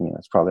else. And,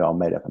 it's probably all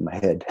made up in my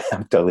head.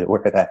 I'm totally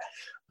aware of that.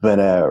 But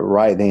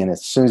right then,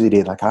 as soon as he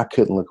did, I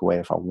couldn't look away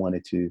if I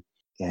wanted to.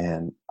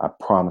 And I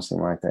promised him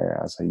right there,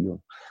 I said,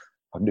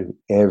 I'll do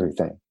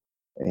everything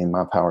in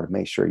my power to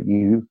make sure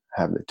you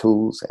have the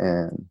tools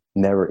and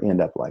never end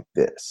up like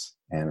this.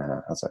 And I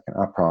was like,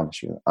 I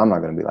promise you, I'm not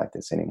going to be like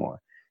this anymore.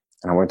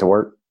 And I went to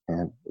work.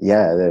 And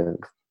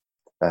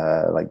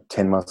like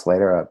 10 months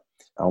later,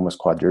 I almost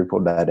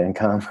quadrupled that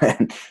income.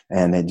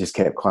 And it just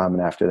kept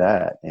climbing after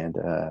that. And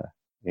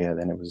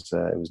then it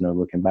was no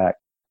looking back.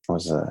 It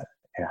was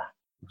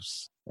it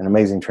was an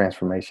amazing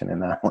transformation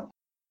in that one.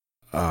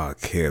 Oh,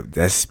 Kip,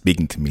 that's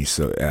speaking to me.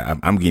 So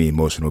I'm getting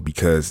emotional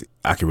because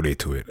I can relate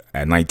to it.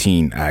 At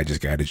 19, I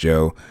just got out of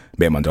jail,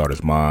 met my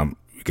daughter's mom,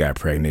 got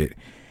pregnant.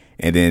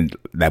 And then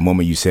that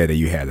moment you said that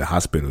you had the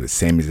hospital, the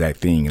same exact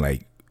thing.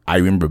 Like, I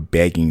remember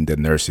begging the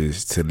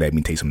nurses to let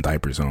me take some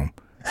diapers home.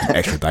 Some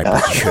extra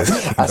diapers.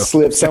 Because, I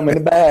slipped some in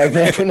the bag,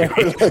 man.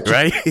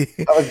 Right?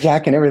 I was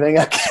jacking everything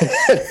I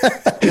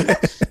could.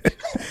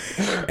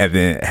 And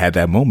then had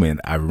that moment,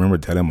 I remember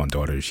telling my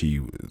daughter, she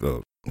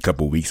was a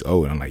couple of weeks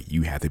old, and I'm like,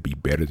 you have to be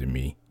better than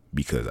me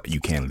because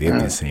you can't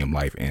live the same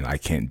life, and I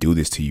can't do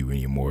this to you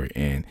anymore.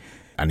 And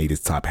I need to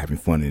stop having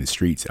fun in the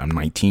streets. I'm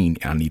 19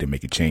 and I need to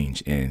make a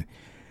change. And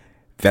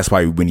that's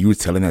why when you were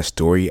telling that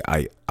story,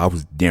 I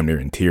was damn near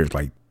in tears.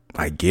 Like,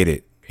 I get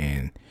it.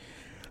 And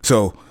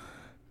so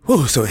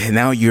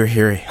now you're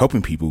here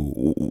helping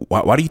people.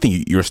 Why do you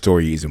think your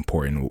story is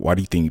important? Why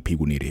do you think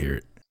people need to hear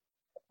it?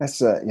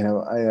 That's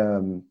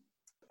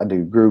I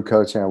do group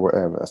coaching.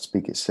 I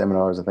speak at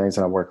seminars and things,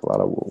 and I work a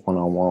lot of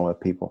one-on-one with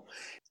people.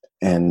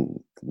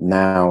 And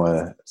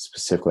now,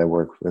 specifically, I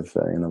work with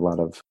in a lot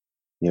of,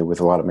 with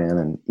a lot of men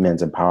and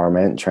men's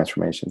empowerment and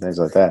transformation, things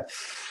like that.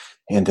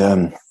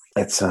 And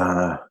it's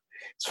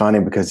funny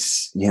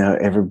because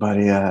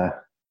everybody,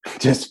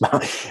 just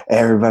about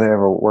everybody I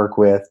ever work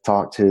with,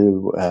 talk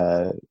to,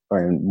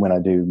 or when I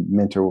do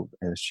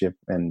mentorship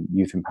and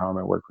youth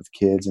empowerment work with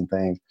kids and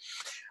things,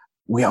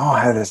 we all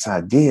have this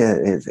idea.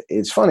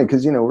 It's funny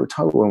because we're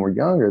told when we're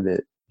younger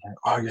that,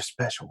 oh, you're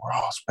special. We're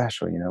all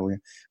special. We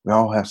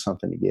all have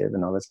something to give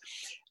and all this.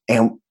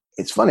 And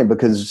it's funny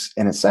because,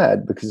 and it's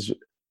sad because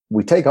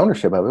we take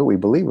ownership of it. We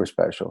believe we're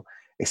special,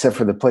 except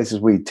for the places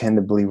we tend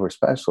to believe we're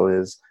special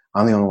is,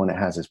 I'm the only one that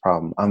has this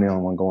problem. I'm the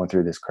only one going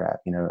through this crap,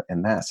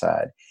 and that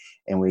side.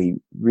 And we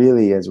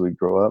really, as we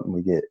grow up and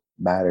we get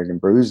battered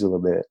and bruised a little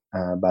bit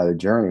by the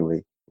journey,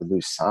 we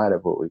lose sight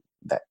of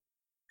that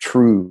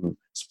true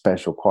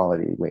special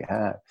quality we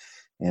have.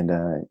 And,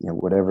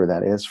 whatever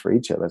that is for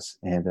each of us.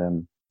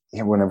 And,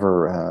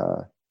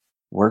 whenever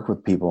work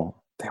with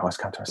people, they always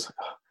come to us like,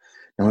 oh,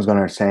 no one's going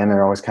to understand.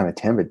 They're always kind of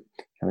timid,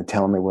 kind of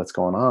telling me what's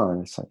going on.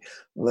 And it's like,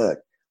 look,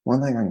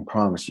 one thing I can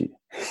promise you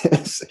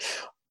is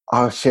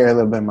I'll share a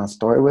little bit of my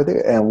story with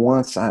you. And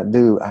once I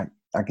do,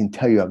 I can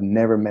tell you I've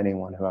never met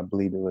anyone who I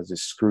believe it was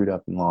as screwed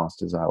up and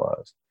lost as I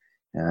was.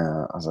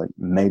 I was like,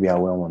 maybe I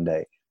will one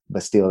day.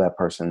 But still, that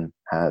person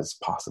has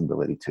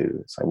possibility too.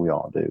 It's like we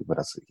all do. But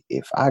I was like,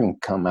 if I can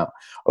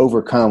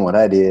overcome what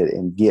I did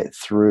and get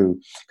through,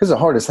 because the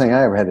hardest thing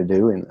I ever had to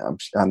do, and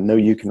I know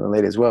you can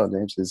relate as well,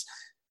 James, is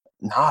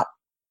not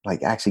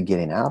like actually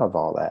getting out of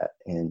all that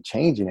and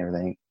changing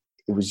everything.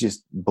 It was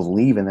just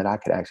believing that I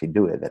could actually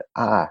do it, that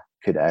I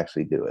could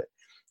actually do it,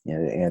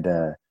 and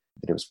that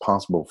it was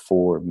possible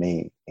for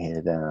me.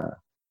 And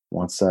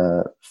once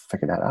I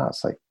figured that out,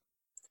 it's like,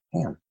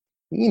 damn,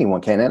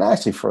 anyone can. And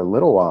actually, for a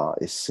little while,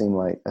 it seemed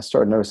like I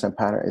started noticing that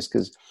pattern. It's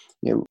because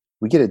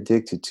we get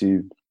addicted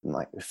to,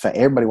 like,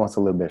 everybody wants a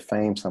little bit of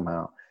fame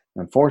somehow.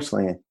 And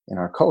unfortunately, in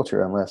our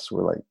culture, unless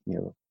we're like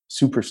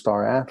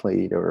superstar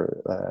athlete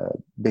or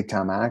big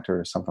time actor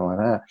or something like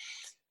that,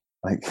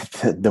 like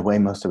the way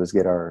most of us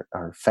get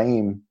our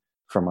fame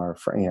from our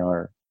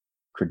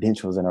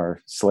credentials and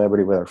our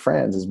celebrity with our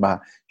friends is by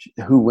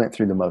who went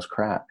through the most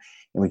crap.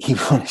 And we keep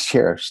wanting to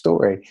share our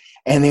story,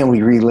 and then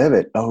we relive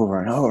it over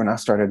and over. And I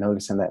started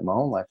noticing that in my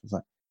own life. It's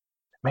like,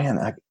 man,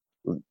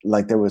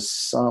 there was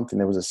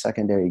a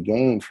secondary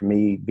gain for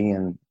me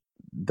being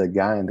the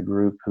guy in the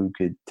group who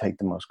could take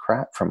the most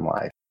crap from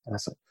life. And I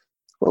was like,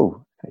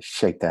 whoa,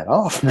 shake that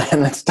off,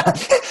 man.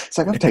 It's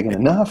like, I've taken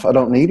enough. I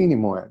don't need any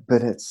more.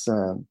 But it's,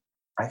 I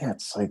guess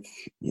it's like,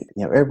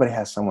 everybody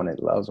has someone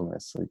that loves them.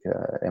 It's like,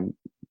 and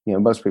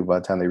most people, by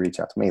the time they reach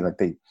out to me, like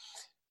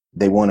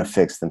they want to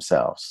fix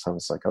themselves. So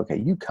it's like, okay,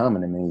 you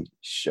coming to me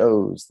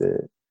shows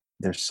that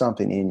there's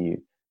something in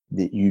you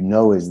that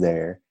is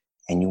there,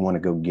 and you want to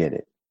go get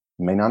it.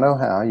 You may not know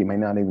how, you may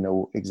not even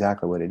know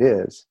exactly what it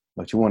is,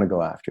 but you want to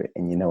go after it,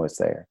 and it's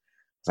there.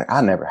 It's like,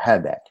 I never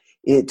had that.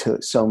 It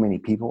took so many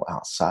people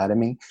outside of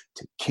me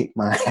to kick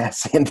my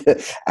ass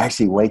into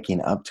actually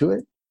waking up to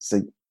it.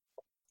 So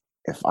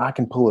if I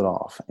can pull it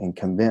off and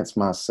convince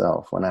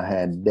myself, when I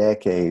had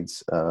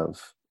decades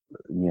of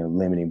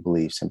limiting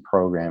beliefs and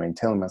programming,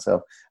 telling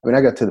myself,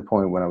 I got to the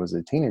point when I was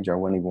a teenager, I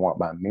wouldn't even walk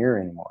by a mirror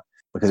anymore,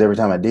 because every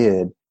time I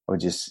did, I would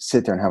just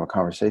sit there and have a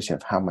conversation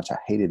of how much I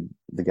hated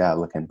the guy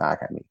looking back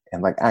at me,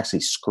 and like actually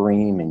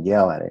scream and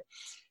yell at it.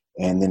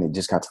 And then it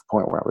just got to the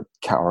point where I would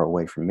cower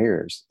away from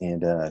mirrors.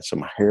 And so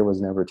my hair was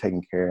never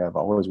taken care of. I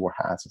always wore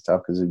hats and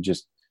stuff because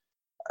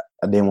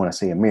I didn't want to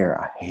see a mirror.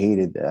 I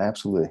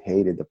absolutely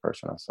hated the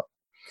person I saw.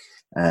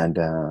 And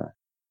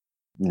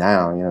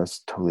now, it's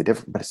totally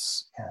different, but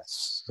it's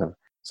like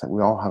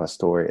we all have a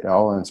story. It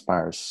all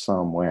inspires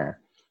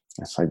somewhere.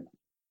 It's like,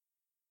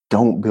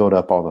 don't build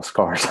up all the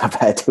scars I've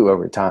had to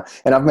over time.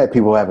 And I've met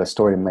people who have a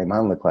story that make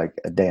mine look like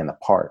a day in the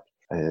park.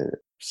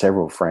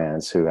 Several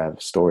friends who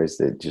have stories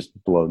that just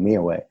blow me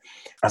away.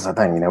 That's the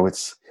thing,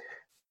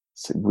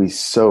 we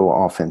so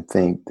often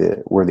think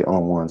that we're the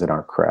only ones in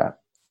our crap.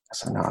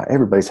 So no,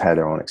 everybody's had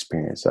their own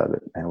experience of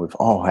it, and we've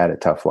all had a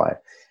tough life.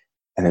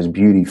 And there's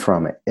beauty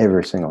from it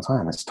every single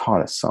time. It's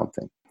taught us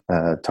something.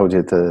 Told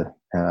you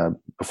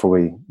before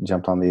we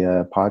jumped on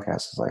the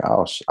podcast, it's like,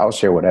 I'll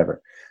share whatever.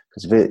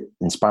 Because if it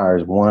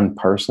inspires one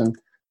person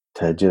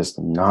to just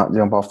not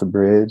jump off the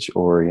bridge,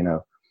 or,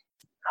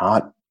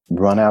 not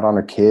run out on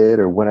a kid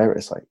or whatever,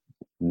 it's like,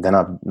 then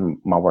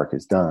my work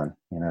is done,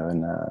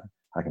 and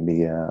I can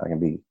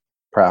be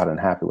proud and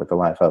happy with the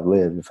life I've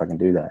lived if I can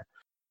do that.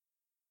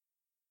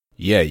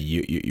 Yeah,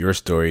 your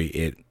story,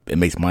 it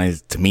makes mine,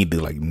 to me, do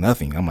like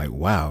nothing. I'm like,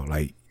 wow,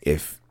 like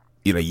if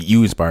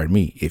you inspired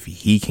me. If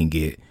he can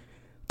get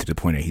to the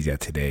point that he's at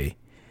today,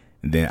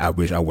 then I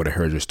wish I would have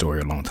heard your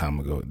story a long time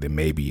ago. Then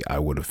maybe I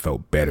would have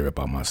felt better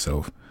about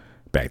myself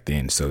back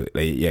then. So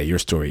yeah, your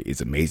story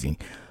is amazing.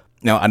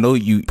 Now, I know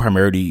you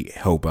primarily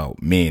help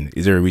out men.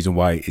 Is there a reason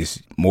why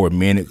it's more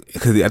men?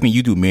 Because I think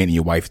you do men, and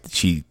your wife,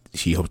 she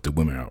she helps the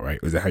women out, right?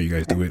 Is that how you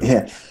guys do it?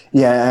 Yeah,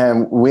 yeah.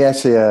 We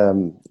actually,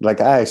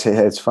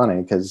 it's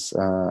funny because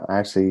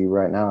actually,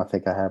 right now, I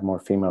think I have more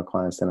female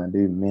clients than I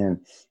do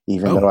men.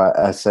 Even though Oh,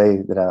 I say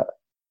that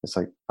it's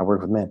like I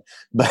work with men,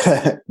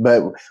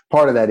 but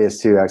part of that is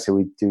too.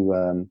 Actually, we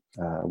do.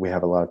 We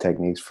have a lot of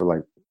techniques for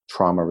like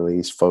trauma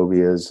release,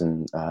 phobias,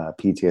 and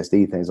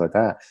PTSD, things like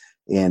that.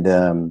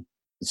 And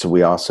so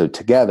we also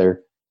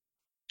together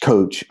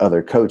coach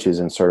other coaches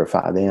and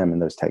certify them in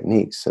those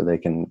techniques so they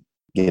can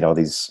get all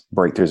these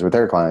breakthroughs with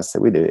their clients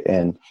that we do.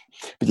 And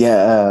but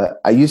yeah,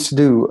 I used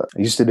to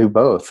do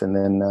both, and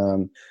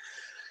then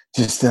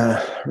just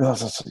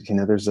realized,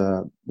 there's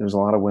a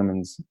lot of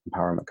women's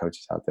empowerment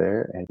coaches out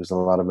there, and there's a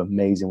lot of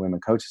amazing women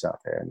coaches out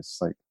there, and it's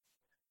like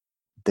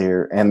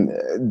there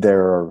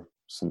are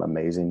some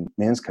amazing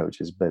men's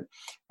coaches. But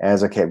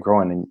as I kept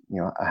growing,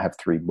 and I have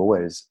 3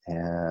 boys,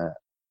 and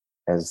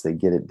as they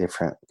get at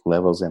different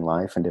levels in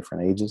life and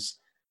different ages,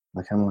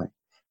 I'm like,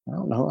 I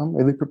don't know, I'm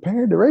really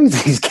prepared to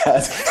raise these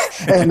guys.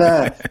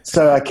 And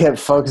so I kept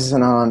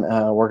focusing on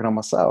working on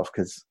myself,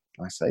 because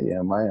like I say,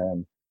 my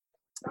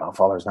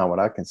father's not what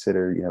I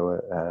consider,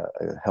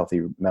 a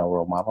healthy male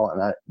role model.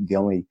 And the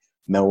only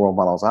male role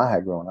models I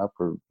had growing up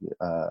were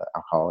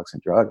alcoholics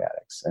and drug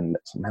addicts. And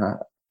so, man, I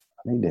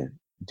need to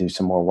do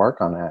some more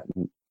work on that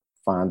and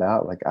find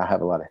out. Like, I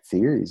have a lot of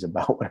theories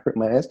about whatever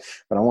it is,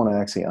 but I want to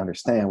actually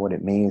understand what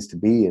it means to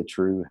be a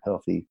true,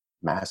 healthy,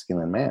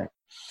 masculine man.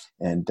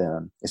 And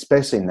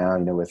especially now,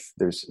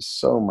 there's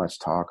so much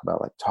talk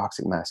about like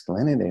toxic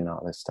masculinity and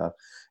all this stuff,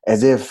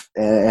 as if,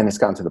 and it's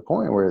gotten to the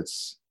point where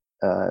it's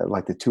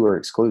like the two are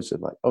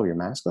exclusive. Like, oh, you're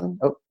masculine?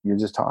 Oh, you're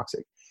just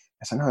toxic.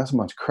 I said, no, that's a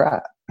bunch of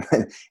crap.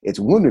 It's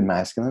wounded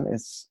masculine.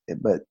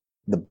 But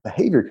the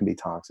behavior can be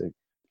toxic.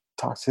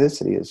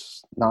 Toxicity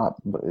is not,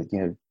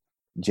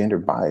 gender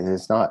bias.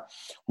 It's not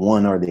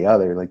one or the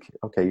other. Like,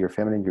 okay, you're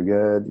feminine, you're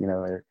good,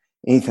 or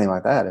anything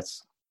like that.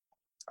 It's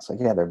like,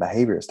 yeah, their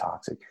behavior is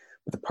toxic,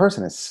 but the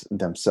person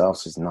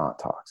themselves is not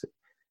toxic.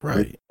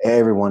 right.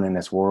 Everyone in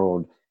this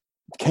world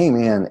came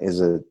in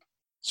as a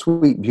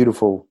sweet,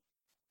 beautiful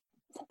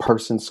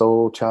person,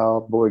 soul,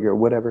 child, boy, girl,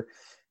 whatever.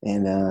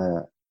 And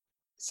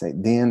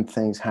then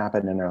things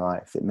happened in their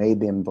life that made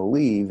them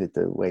believe that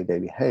the way they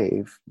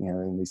behave,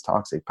 in these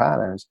toxic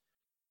patterns,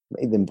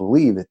 made them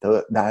believe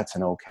that that's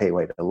an okay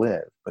way to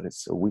live. But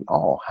we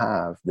all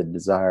have the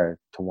desire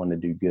to want to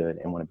do good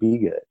and want to be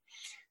good.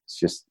 It's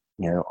just,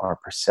 our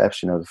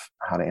perception of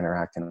how to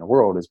interact in the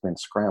world has been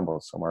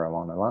scrambled somewhere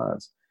along the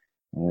lines,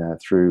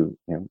 through,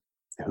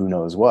 who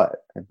knows what.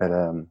 But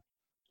one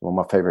of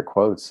my favorite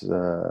quotes,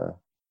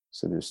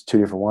 so there's 2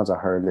 different ones I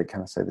heard that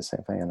kind of say the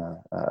same thing, and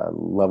I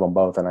love them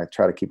both, and I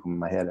try to keep them in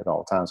my head at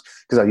all times,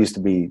 because I used to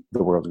be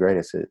the world's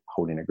greatest at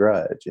holding a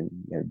grudge and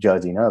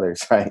judging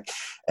others, right?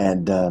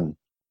 And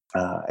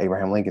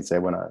Abraham Lincoln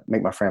said, "When I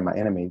make my friend my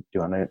enemy,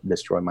 do I not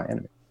destroy my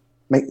enemy?"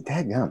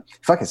 Dadgum,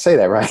 if I could say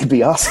that right, it'd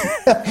be awesome.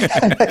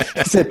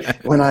 He said,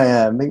 "When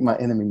I make my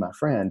enemy my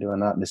friend, do I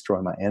not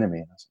destroy my enemy?"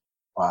 And I was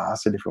like, wow,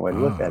 that's a different way to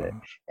look at it.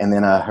 And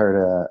then I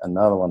heard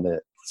another one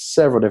that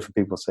several different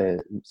people say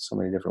it in so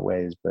many different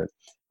ways, but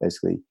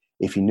basically,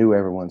 if you knew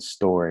everyone's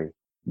story,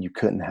 you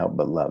couldn't help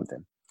but love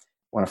them.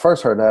 When I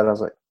first heard that, I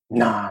was like,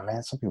 nah,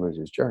 man, some people are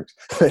just jerks.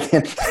 But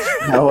then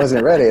I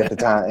wasn't ready at the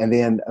time. And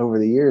then over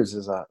the years,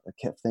 as I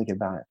kept thinking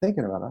about it, I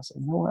said,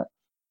 you know what?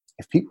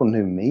 If people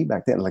knew me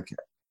back then, like,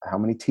 how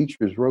many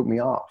teachers wrote me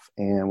off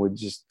and would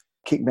just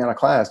kick me out of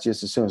class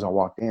just as soon as I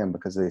walked in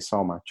because they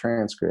saw my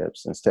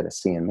transcripts instead of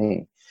seeing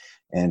me.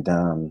 And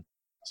I was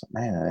like,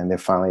 man. And then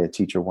finally a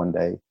teacher one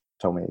day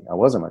told me I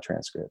wasn't my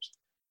transcripts.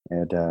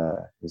 And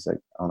he's like,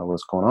 I don't know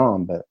what's going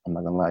on, but I'm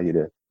not going to allow you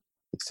to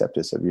accept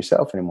this of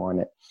yourself anymore.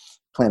 And it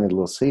planted a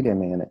little seed in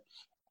me. And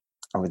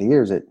over the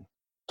years, it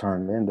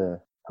turned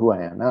into who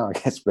I am now, I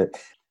guess. But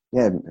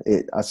yeah,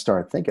 I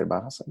started thinking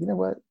about it. I was like, you know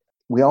what?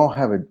 We all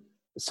have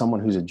someone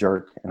who's a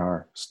jerk in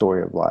our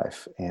story of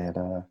life. And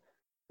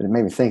it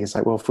made me think, it's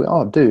like, well, if we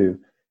all do,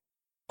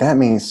 that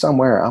means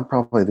somewhere I'm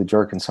probably the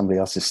jerk in somebody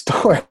else's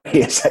story.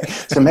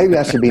 So maybe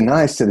I should be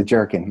nice to the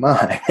jerk in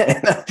mine.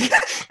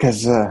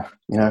 Because,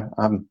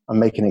 I'm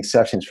making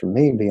exceptions for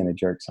me being a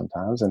jerk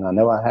sometimes, and I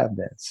know I have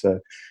been. So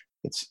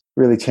it's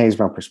really changed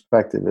my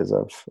perspective as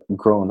I've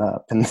grown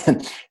up. And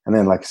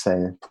then, like I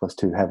say, plus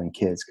 2, having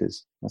kids,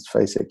 because let's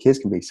face it, kids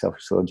can be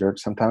selfish little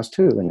jerks sometimes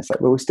too. And it's like,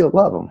 well, we still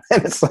love them.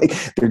 And it's like,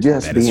 they're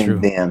just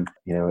being them.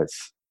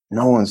 It's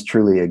no one's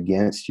truly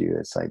against you.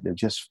 It's like, they're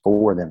just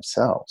for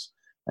themselves.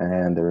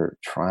 And they're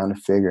trying to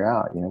figure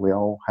out, we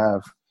all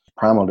have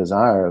primal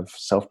desire of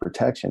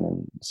self-protection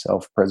and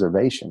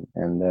self-preservation.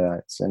 And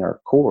it's in our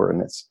core.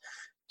 And it's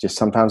just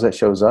sometimes that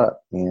shows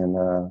up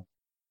in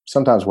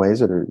sometimes ways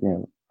that are,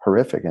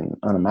 horrific and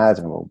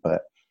unimaginable.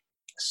 But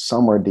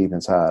somewhere deep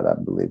inside, I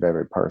believe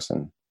every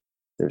person,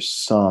 there's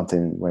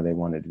something where they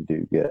wanted to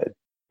do good.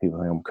 People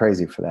think I'm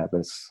crazy for that, but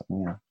it's,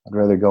 I'd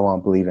rather go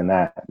on believing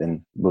that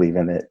than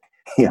believing that,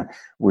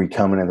 we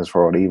come into this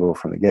world evil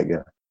from the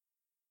get-go.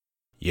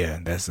 Yeah,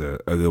 that's a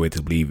good way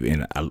to believe.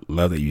 And I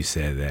love that you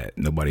said that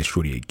nobody's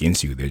truly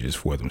against you. They're just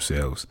for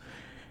themselves.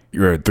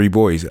 Your three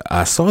boys.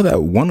 I saw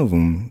that one of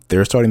them,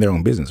 they're starting their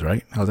own business,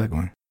 right? How's that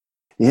going?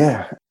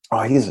 Yeah.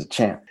 Oh, he's a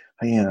champ.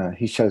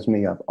 He shows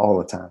me up all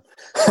the time.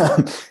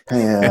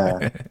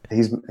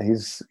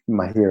 He's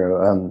my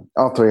hero.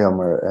 All three of them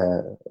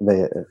are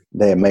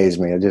they amaze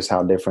me at just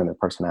how different their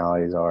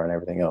personalities are and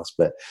everything else.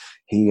 But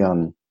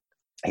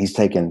he's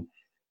taken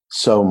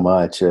so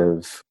much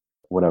of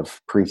what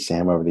I've preached to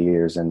him over the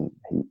years, and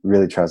he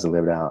really tries to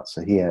live it out.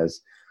 So he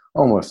has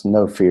almost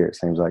no fear, it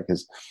seems like,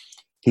 because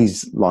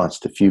he's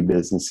launched a few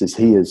businesses.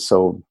 He has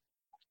sold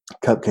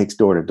cupcakes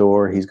door to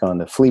door. He's gone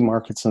to flea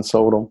markets and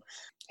sold them.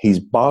 He's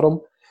bought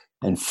them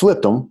and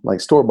flipped them like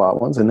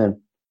store-bought ones, and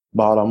then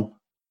bought them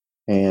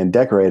and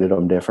decorated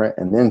them different,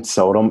 and then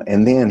sold them.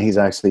 And then he's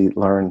actually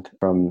learned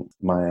from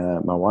my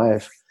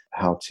wife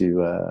how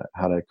to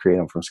create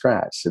them from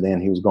scratch. So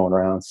then he was going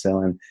around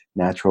selling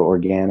natural,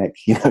 organic,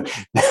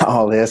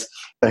 all this.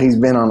 But he's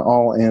been on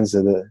all ends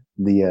of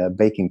the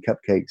baking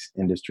cupcakes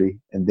industry.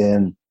 And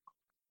then,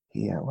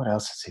 what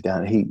else has he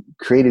done? He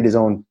created his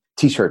own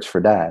T-shirts for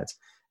dads,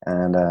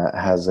 and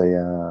has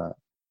a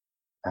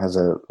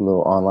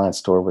little online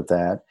store with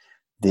that.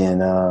 Then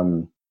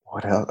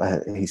what else?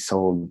 He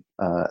sold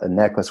a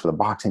necklace with a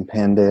boxing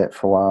pendant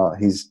for a while.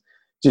 He's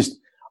just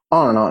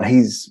on and on.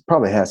 He's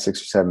probably has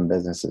 6 or 7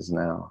 businesses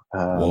now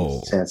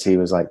since he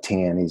was like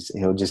 10.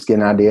 He'll just get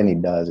an idea and he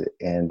does it,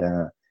 and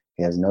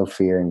he has no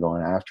fear in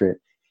going after it,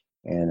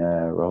 and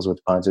rolls with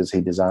the punches.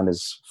 He designed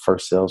his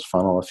first sales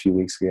funnel a few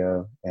weeks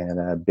ago,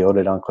 and built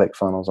it on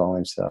ClickFunnels all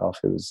himself.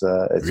 It was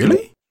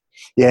really,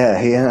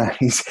 yeah.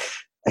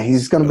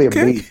 He's going to be a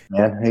beast,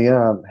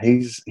 man.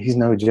 He's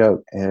no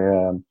joke.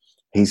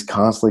 He's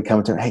constantly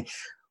coming to me, hey,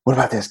 what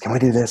about this? Can we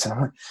do this? And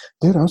I'm like,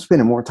 dude, I'm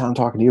spending more time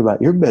talking to you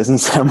about your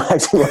business than I'm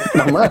actually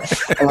working on mine.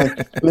 I'm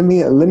like, let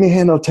me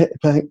handle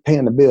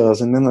paying the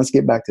bills, and then let's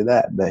get back to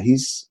that. But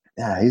he's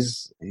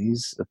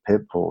a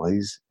pit bull.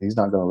 He's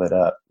not going to let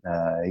up.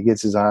 He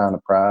gets his eye on the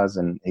prize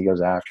and he goes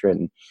after it.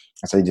 And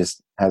so he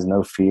just has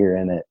no fear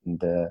in it.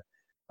 And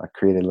I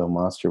created a little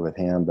monster with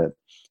him,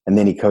 and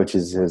then he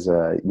coaches his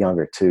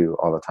younger two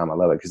all the time. I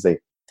love it because they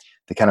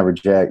kind of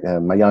reject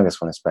my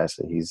youngest one,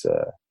 especially. He's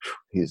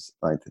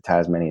like the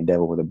Tasmanian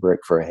devil with a brick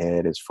for a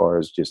head, as far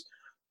as just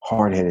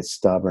hard-headed,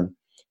 stubborn.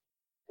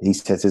 He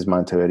sets his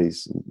mind to it.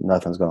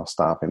 Nothing's going to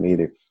stop him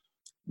either.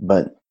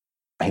 But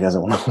he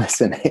doesn't want to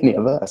listen to any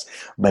of us.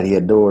 But he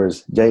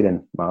adores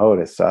Jaden, my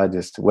oldest. So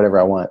whatever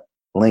I want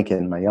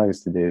Lincoln, my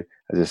youngest, to do,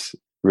 I just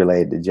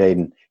relay it to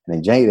Jaden. And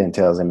then Jaden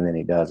tells him, and then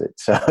he does it.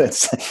 So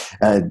it's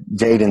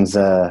Jaden's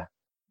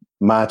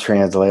my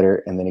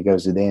translator, and then he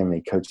goes to them and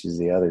he coaches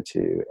the other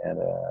two, and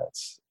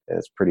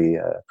it's pretty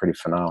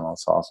phenomenal.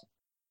 It's awesome.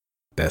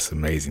 That's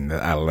amazing.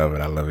 I love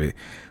it.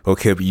 Well,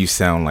 Kip, you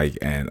sound like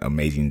an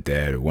amazing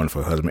dad, a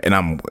wonderful husband, and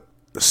I'm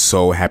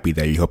so happy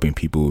that you're helping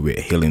people with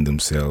healing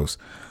themselves.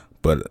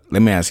 But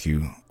let me ask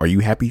you, are you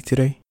happy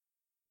today?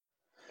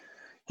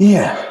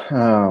 Yeah.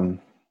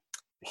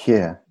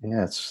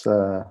 It's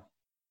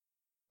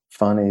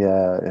funny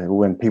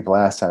when people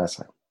ask that. It's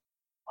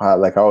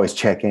like I always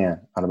check in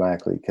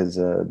automatically, because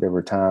there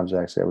were times,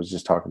 actually, I was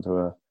just talking to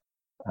a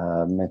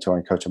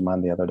mentoring coach of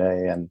mine the other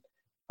day, and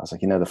I was like,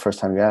 the first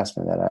time you asked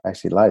me that, I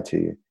actually lied to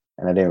you,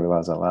 and I didn't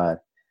realize I lied.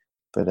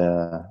 But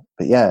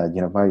yeah,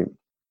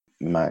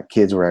 my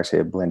kids were actually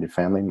a blended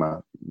family. My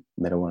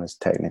middle one is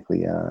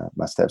technically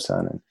my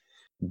stepson, and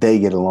they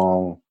get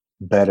along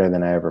better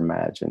than I ever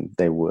imagined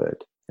they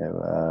would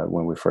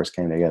when we first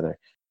came together.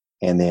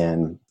 And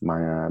then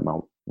my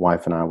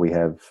wife and I, we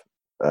have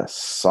a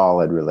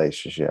solid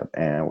relationship,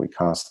 and we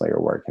constantly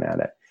are working at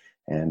it,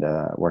 and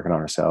working on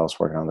ourselves,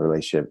 working on the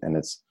relationship. And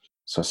it's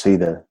so see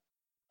the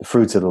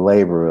fruits of the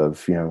labor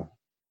of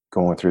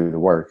going through the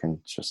work. And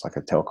it's just like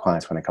I tell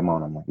clients when they come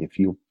on, I'm like, if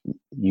you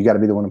got to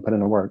be the one to put in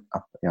the work,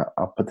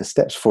 I'll put the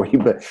steps for you,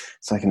 but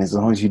it's like, and as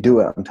long as you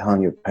do it, I'm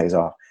telling you, it pays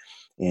off.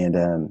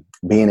 And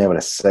being able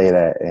to say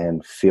that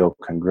and feel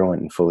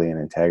congruent and fully in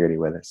integrity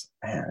with it,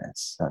 man,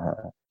 it's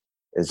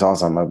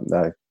awesome.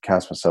 I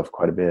count myself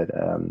quite a bit.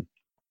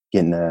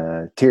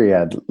 Getting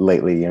teary-eyed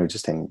lately,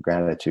 just in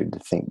gratitude to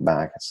think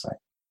back. It's like,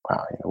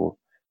 wow,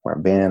 where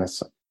I've been.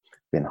 It's like,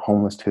 been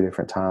homeless 2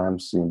 different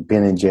times,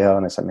 been in jail,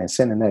 and it's like, man,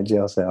 sitting in that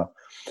jail cell,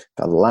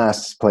 the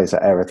last place I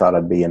ever thought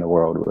I'd be in the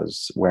world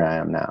was where I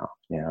am now.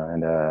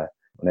 And when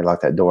they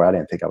locked that door, I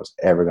didn't think I was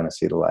ever going to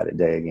see the light of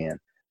day again.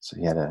 So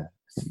you had to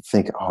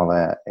think all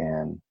that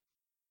and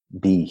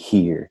be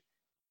here.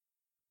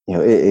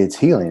 It's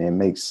healing. It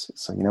makes,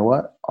 so you know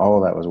what? All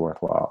of that was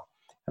worthwhile.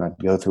 And I'd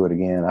go through it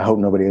again. I hope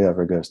nobody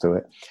ever goes through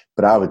it,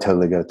 but I would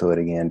totally go through it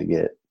again to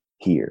get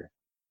here.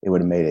 It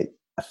would have made it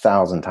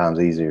 1,000 times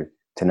easier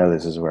to know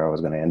this is where I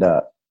was going to end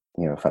up,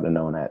 if I'd have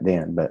known that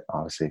then. But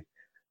obviously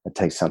it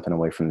takes something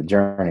away from the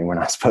journey. We're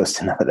not supposed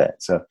to know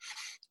that. So,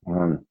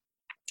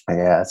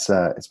 yeah,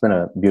 it's been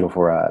a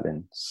beautiful ride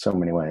in so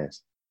many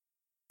ways.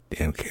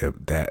 Damn, Kip,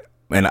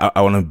 and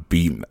I want to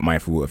be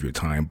mindful of your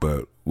time,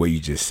 but what you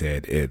just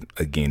said, it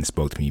again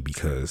spoke to me,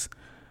 because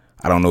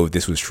I don't know if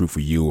this was true for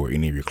you or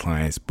any of your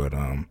clients, but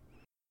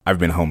I've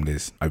been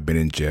homeless. I've been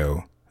in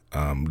jail.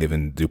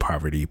 living through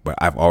poverty, but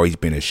I've always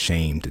been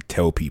ashamed to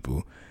tell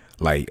people,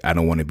 like, I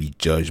don't want to be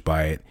judged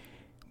by it.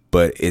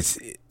 But it's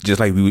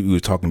just like we were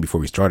talking before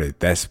we started.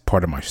 That's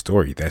part of my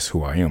story. That's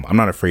who I am. I'm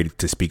not afraid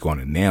to speak on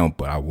it now,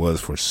 but I was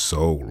for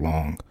so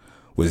long.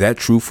 Was that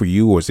true for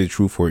you, or is it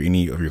true for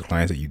any of your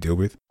clients that you deal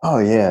with? Oh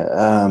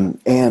yeah,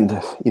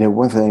 and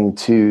one thing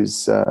too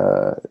is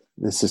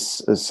this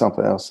is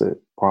something else that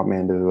brought me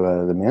into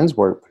the men's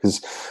work,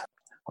 because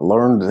I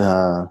learned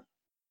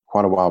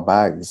quite a while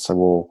back. So,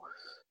 well,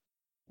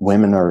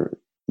 women are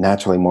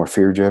naturally more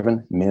fear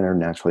driven. Men are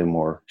naturally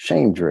more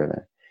shame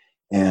driven.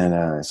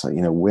 And so,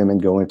 women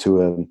go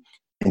into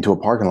a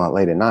parking lot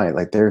late at night,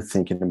 like they're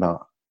thinking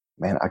about,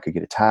 man, I could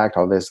get attacked,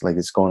 all this, like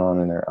it's going on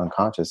in their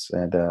unconscious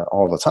and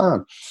all the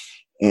time.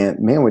 And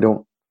man, we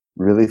don't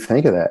really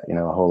think of that,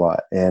 a whole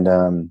lot. And,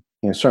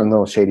 certain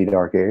little shady,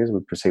 dark areas we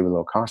proceed with a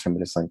little caution,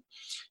 but it's like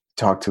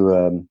talk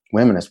to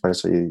women,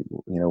 especially,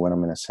 when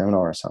I'm in a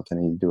seminar or something,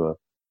 and you do a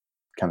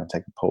kind of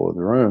take a poll of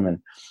the room,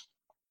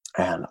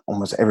 and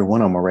almost every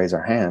one of them will raise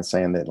their hand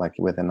saying that like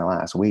within the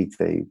last week,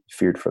 they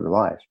feared for their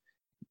life.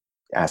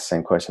 Ask the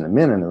same question to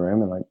men in the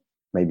room, and like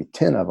maybe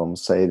 10 of them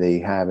say they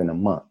have in a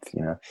month,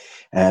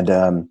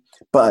 and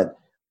but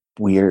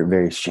we are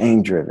very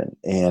shame driven,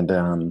 and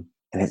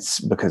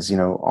it's because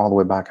all the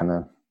way back in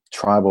the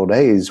tribal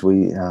days,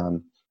 we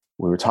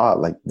were taught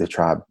like the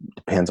tribe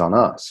depends on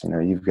us.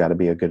 You've got to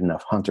be a good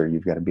enough hunter,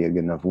 you've got to be a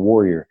good enough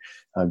warrior,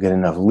 a good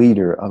enough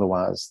leader,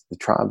 otherwise the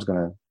tribe's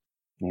gonna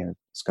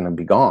it's gonna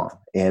be gone.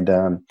 And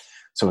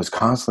so it's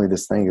constantly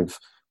this thing of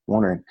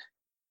wondering,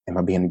 am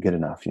I being good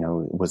enough?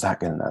 Was that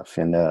good enough?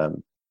 And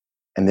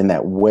then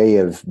that way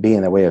of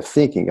being, that way of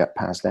thinking got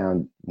passed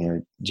down,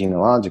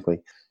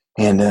 genealogically.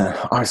 And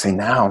obviously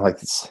now,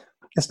 like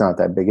it's not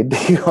that big a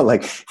deal.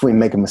 Like if we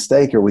make a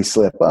mistake or we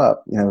slip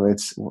up,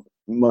 it's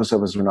most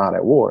of us are not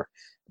at war,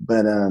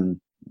 but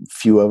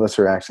few of us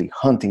are actually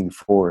hunting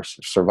for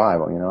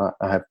survival.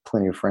 I have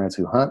plenty of friends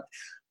who hunt,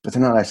 but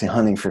they're not actually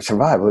hunting for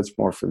survival. It's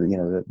more for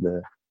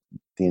the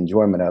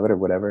enjoyment of it or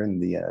whatever,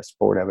 and the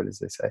sport of it, as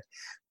they say.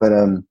 But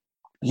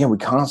we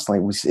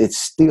constantly, it's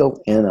still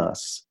in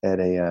us at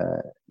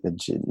a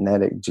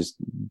genetic, just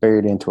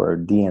buried into our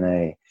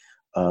DNA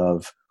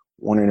of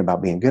wondering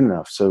about being good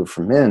enough. So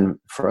for men,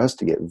 for us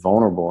to get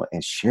vulnerable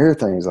and share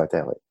things like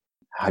that, like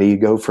how do you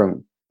go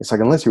from, it's like,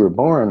 unless you were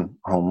born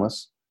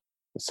homeless,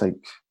 it's like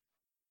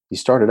you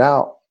started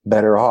out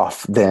better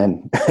off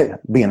than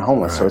being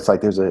homeless. Right. So it's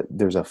like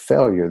there's a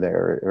failure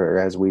there, or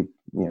as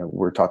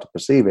we're taught to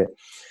perceive it.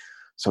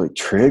 So it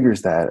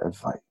triggers that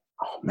of like,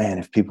 oh man,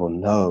 if people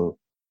know,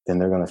 then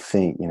they're going to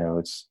think, they're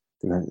going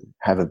to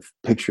have a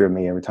picture of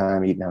me every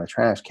time eating out of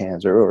trash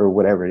cans or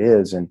whatever it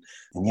is. And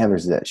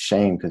there's that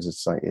shame, because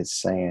it's like,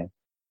 it's saying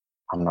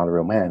I'm not a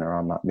real man, or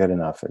I'm not good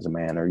enough as a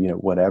man, or,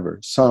 whatever,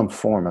 some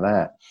form of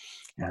that.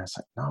 And it's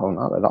like, no,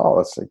 not at all.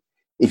 It's like,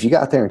 if you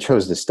got there and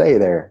chose to stay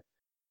there,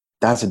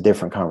 that's a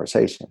different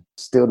conversation.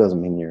 Still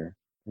doesn't mean you're,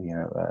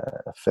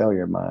 a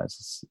failure of mine.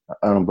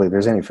 I don't believe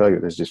there's any failure.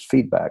 There's just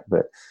feedback.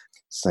 But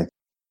it's like,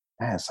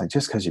 man, it's like,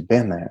 just because you've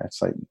been there,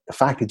 it's like the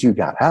fact that you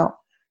got out,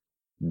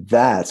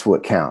 that's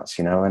what counts,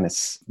 and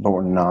but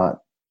we're not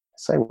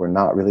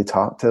really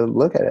taught to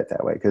look at it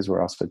that way, because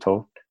we're also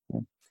told,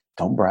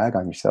 don't brag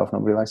on yourself.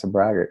 Nobody likes a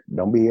bragger.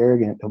 Don't be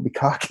arrogant. Don't be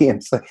cocky. And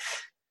it's like,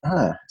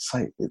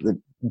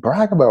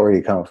 brag about where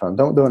you come from.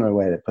 Don't do it in a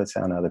way that puts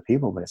down other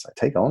people, but it's like,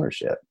 take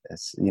ownership.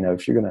 It's,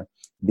 if you're going to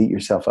beat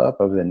yourself up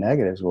over the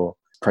negatives, well,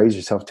 praise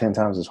yourself 10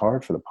 times as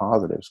hard for the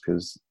positives,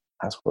 because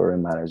that's where it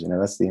matters.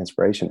 That's the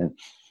inspiration.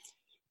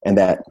 And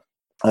that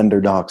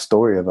underdog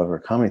story of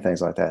overcoming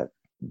things like that,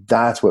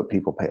 that's what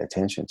people pay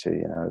attention to.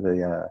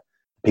 The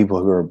people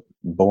who are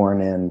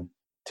born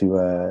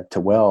into to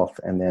wealth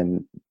and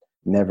then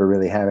never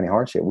really have any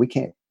hardship. We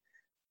can't.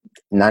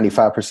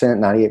 95%,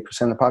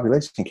 98% of the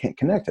population can't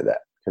connect to that,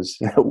 because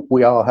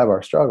we all have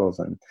our struggles,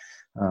 and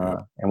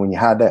when you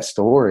hide that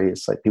story,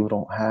 it's like people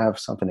don't have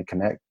something to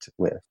connect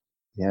with.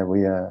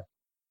 The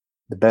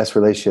best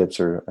relationships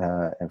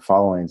are and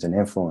followings and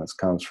influence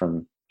comes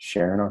from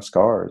sharing our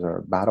scars,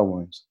 our battle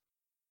wounds.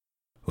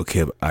 Well,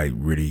 Kip, I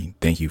really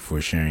thank you for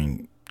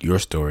sharing your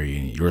story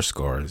and your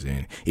scars,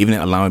 and even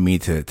allowing me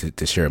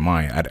to share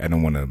mine. I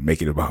don't want to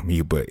make it about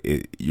me, but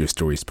your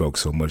story spoke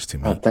so much to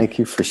me. Oh, thank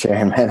you for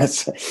sharing, man.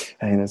 It's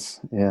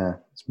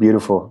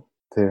beautiful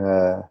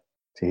to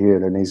hear.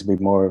 There needs to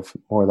be more of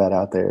that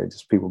out there.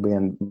 Just people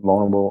being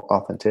vulnerable,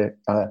 authentic,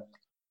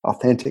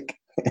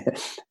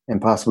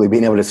 and possibly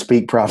being able to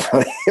speak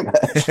properly.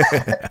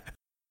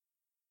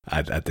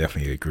 I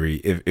definitely agree.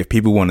 If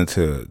people wanted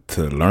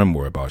to learn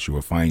more about you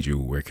or find you,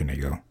 where can they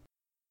go?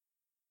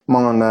 I'm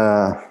on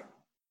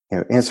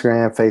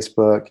Instagram,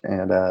 Facebook,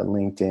 and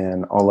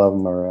LinkedIn. All of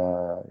them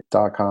are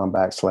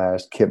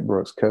 .com/Kip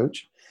Brooks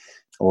Coach,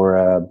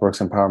 or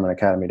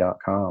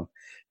BrooksEmpowermentAcademy.com.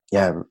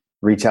 Yeah,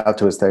 reach out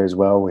to us there as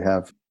well.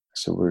 We're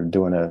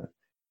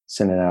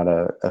sending out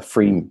a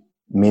free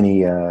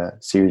mini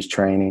series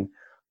training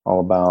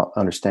all about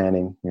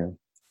understanding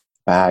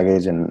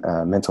baggage and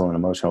mental and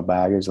emotional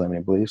baggage,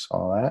 limiting beliefs,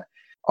 all that.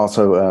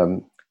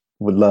 Also,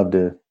 would love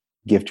to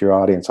gift your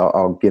audience.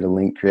 I'll get a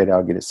link created.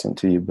 I'll get it sent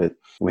to you. But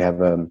we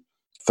have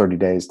 30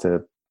 days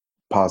to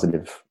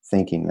positive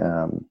thinking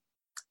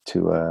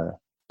to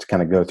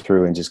kind of go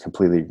through and just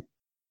completely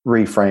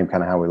reframe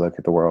kind of how we look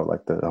at the world.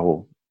 Like the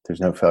whole,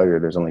 there's no failure,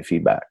 there's only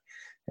feedback,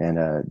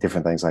 and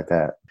different things like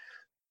that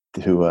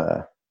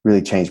to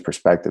really change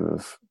perspective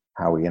of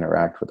how we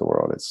interact with the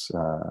world. It's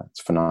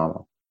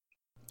phenomenal.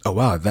 Oh,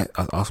 wow. That's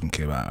awesome,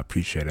 Kip. I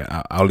appreciate it.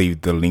 I'll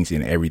leave the links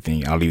and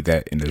everything. I'll leave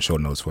that in the show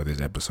notes for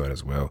this episode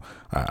as well.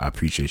 I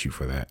appreciate you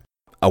for that.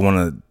 I want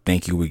to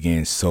thank you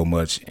again so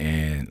much,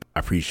 and I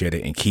appreciate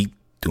it, and keep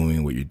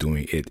doing what you're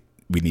doing.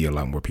 We need a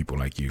lot more people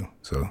like you.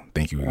 So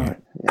thank you again.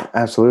 Right. Yeah,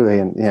 absolutely.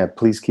 And yeah,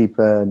 please keep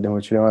doing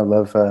what you're doing. I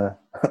love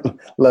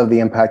love the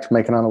impact you're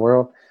making on the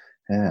world.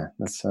 Yeah,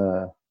 let's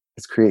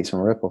create some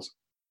ripples.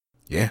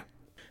 Yeah.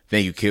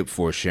 Thank you, Kip,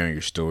 for sharing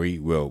your story.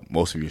 Well,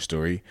 most of your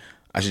story.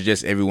 I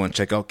suggest everyone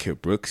check out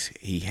Kip Brooks.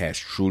 He has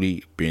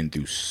truly been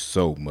through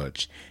so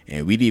much,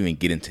 and we didn't even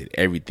get into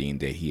everything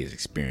that he has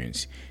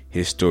experienced.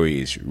 His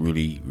story is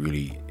really,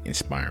 really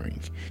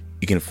inspiring.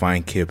 You can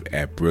find Kip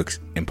at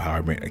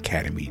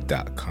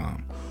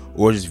brooksempowermentacademy.com,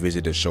 or just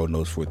visit the show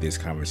notes for this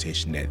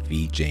conversation at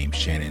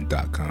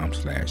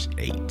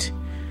thejamesshannon.com/8.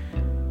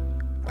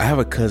 I have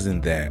a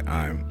cousin that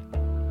I'm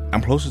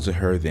closer to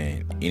her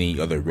than any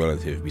other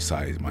relative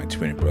besides my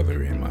twin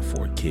brother and my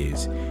 4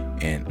 kids,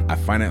 and I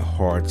find it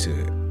hard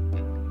to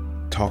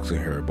talk to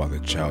her about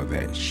the child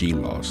that she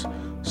lost.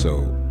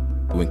 So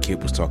when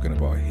Kip was talking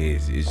about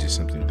his, it's just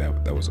something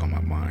that was on my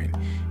mind,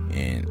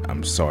 and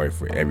I'm sorry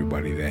for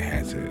everybody that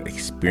had to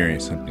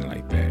experience something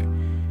like that.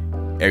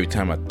 Every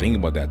time I think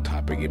about that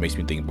topic, it makes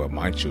me think about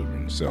my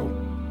children. So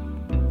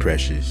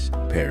Precious,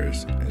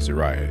 Paris, and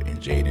Zariah, and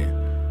Jaden,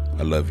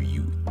 I love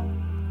you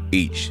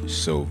each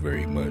so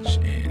very much,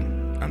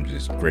 and I'm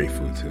just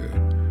grateful to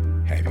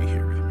have you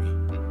here with me.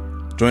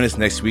 Join us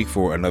next week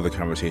for another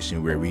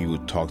conversation where we will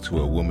talk to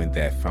a woman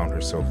that found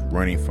herself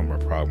running from her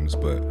problems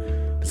but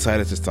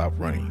decided to stop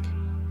running.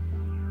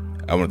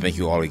 I want to thank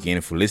you all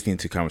again for listening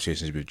to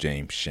Conversations with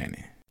James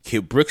Shannon.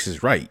 Kip Brooks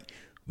is right.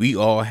 We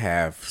all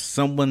have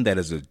someone that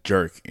is a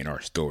jerk in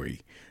our story.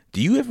 Do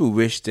you ever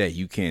wish that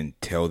you can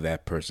tell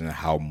that person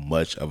how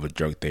much of a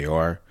jerk they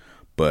are,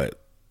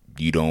 but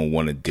you don't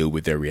want to deal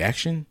with their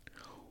reaction?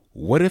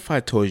 What if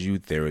I told you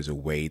there is a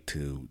way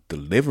to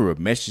deliver a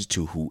message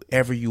to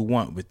whoever you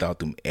want without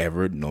them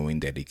ever knowing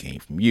that it came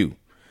from you?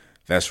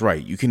 That's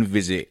right. You can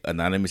visit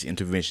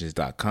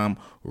anonymousinterventions.com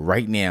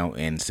right now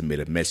and submit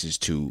a message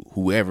to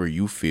whoever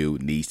you feel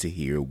needs to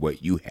hear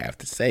what you have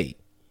to say.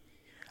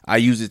 I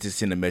use it to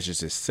send a message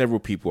to several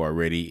people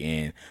already,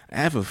 and I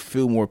have a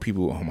few more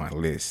people on my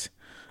list.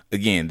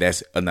 Again,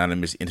 that's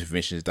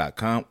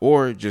anonymousinterventions.com,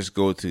 or just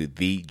go to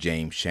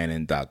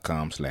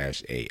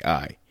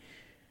thejamesshannon.com/AI.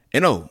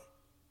 And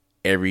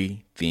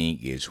everything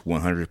is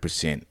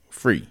 100%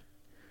 free.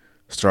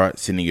 Start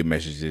sending your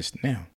messages now.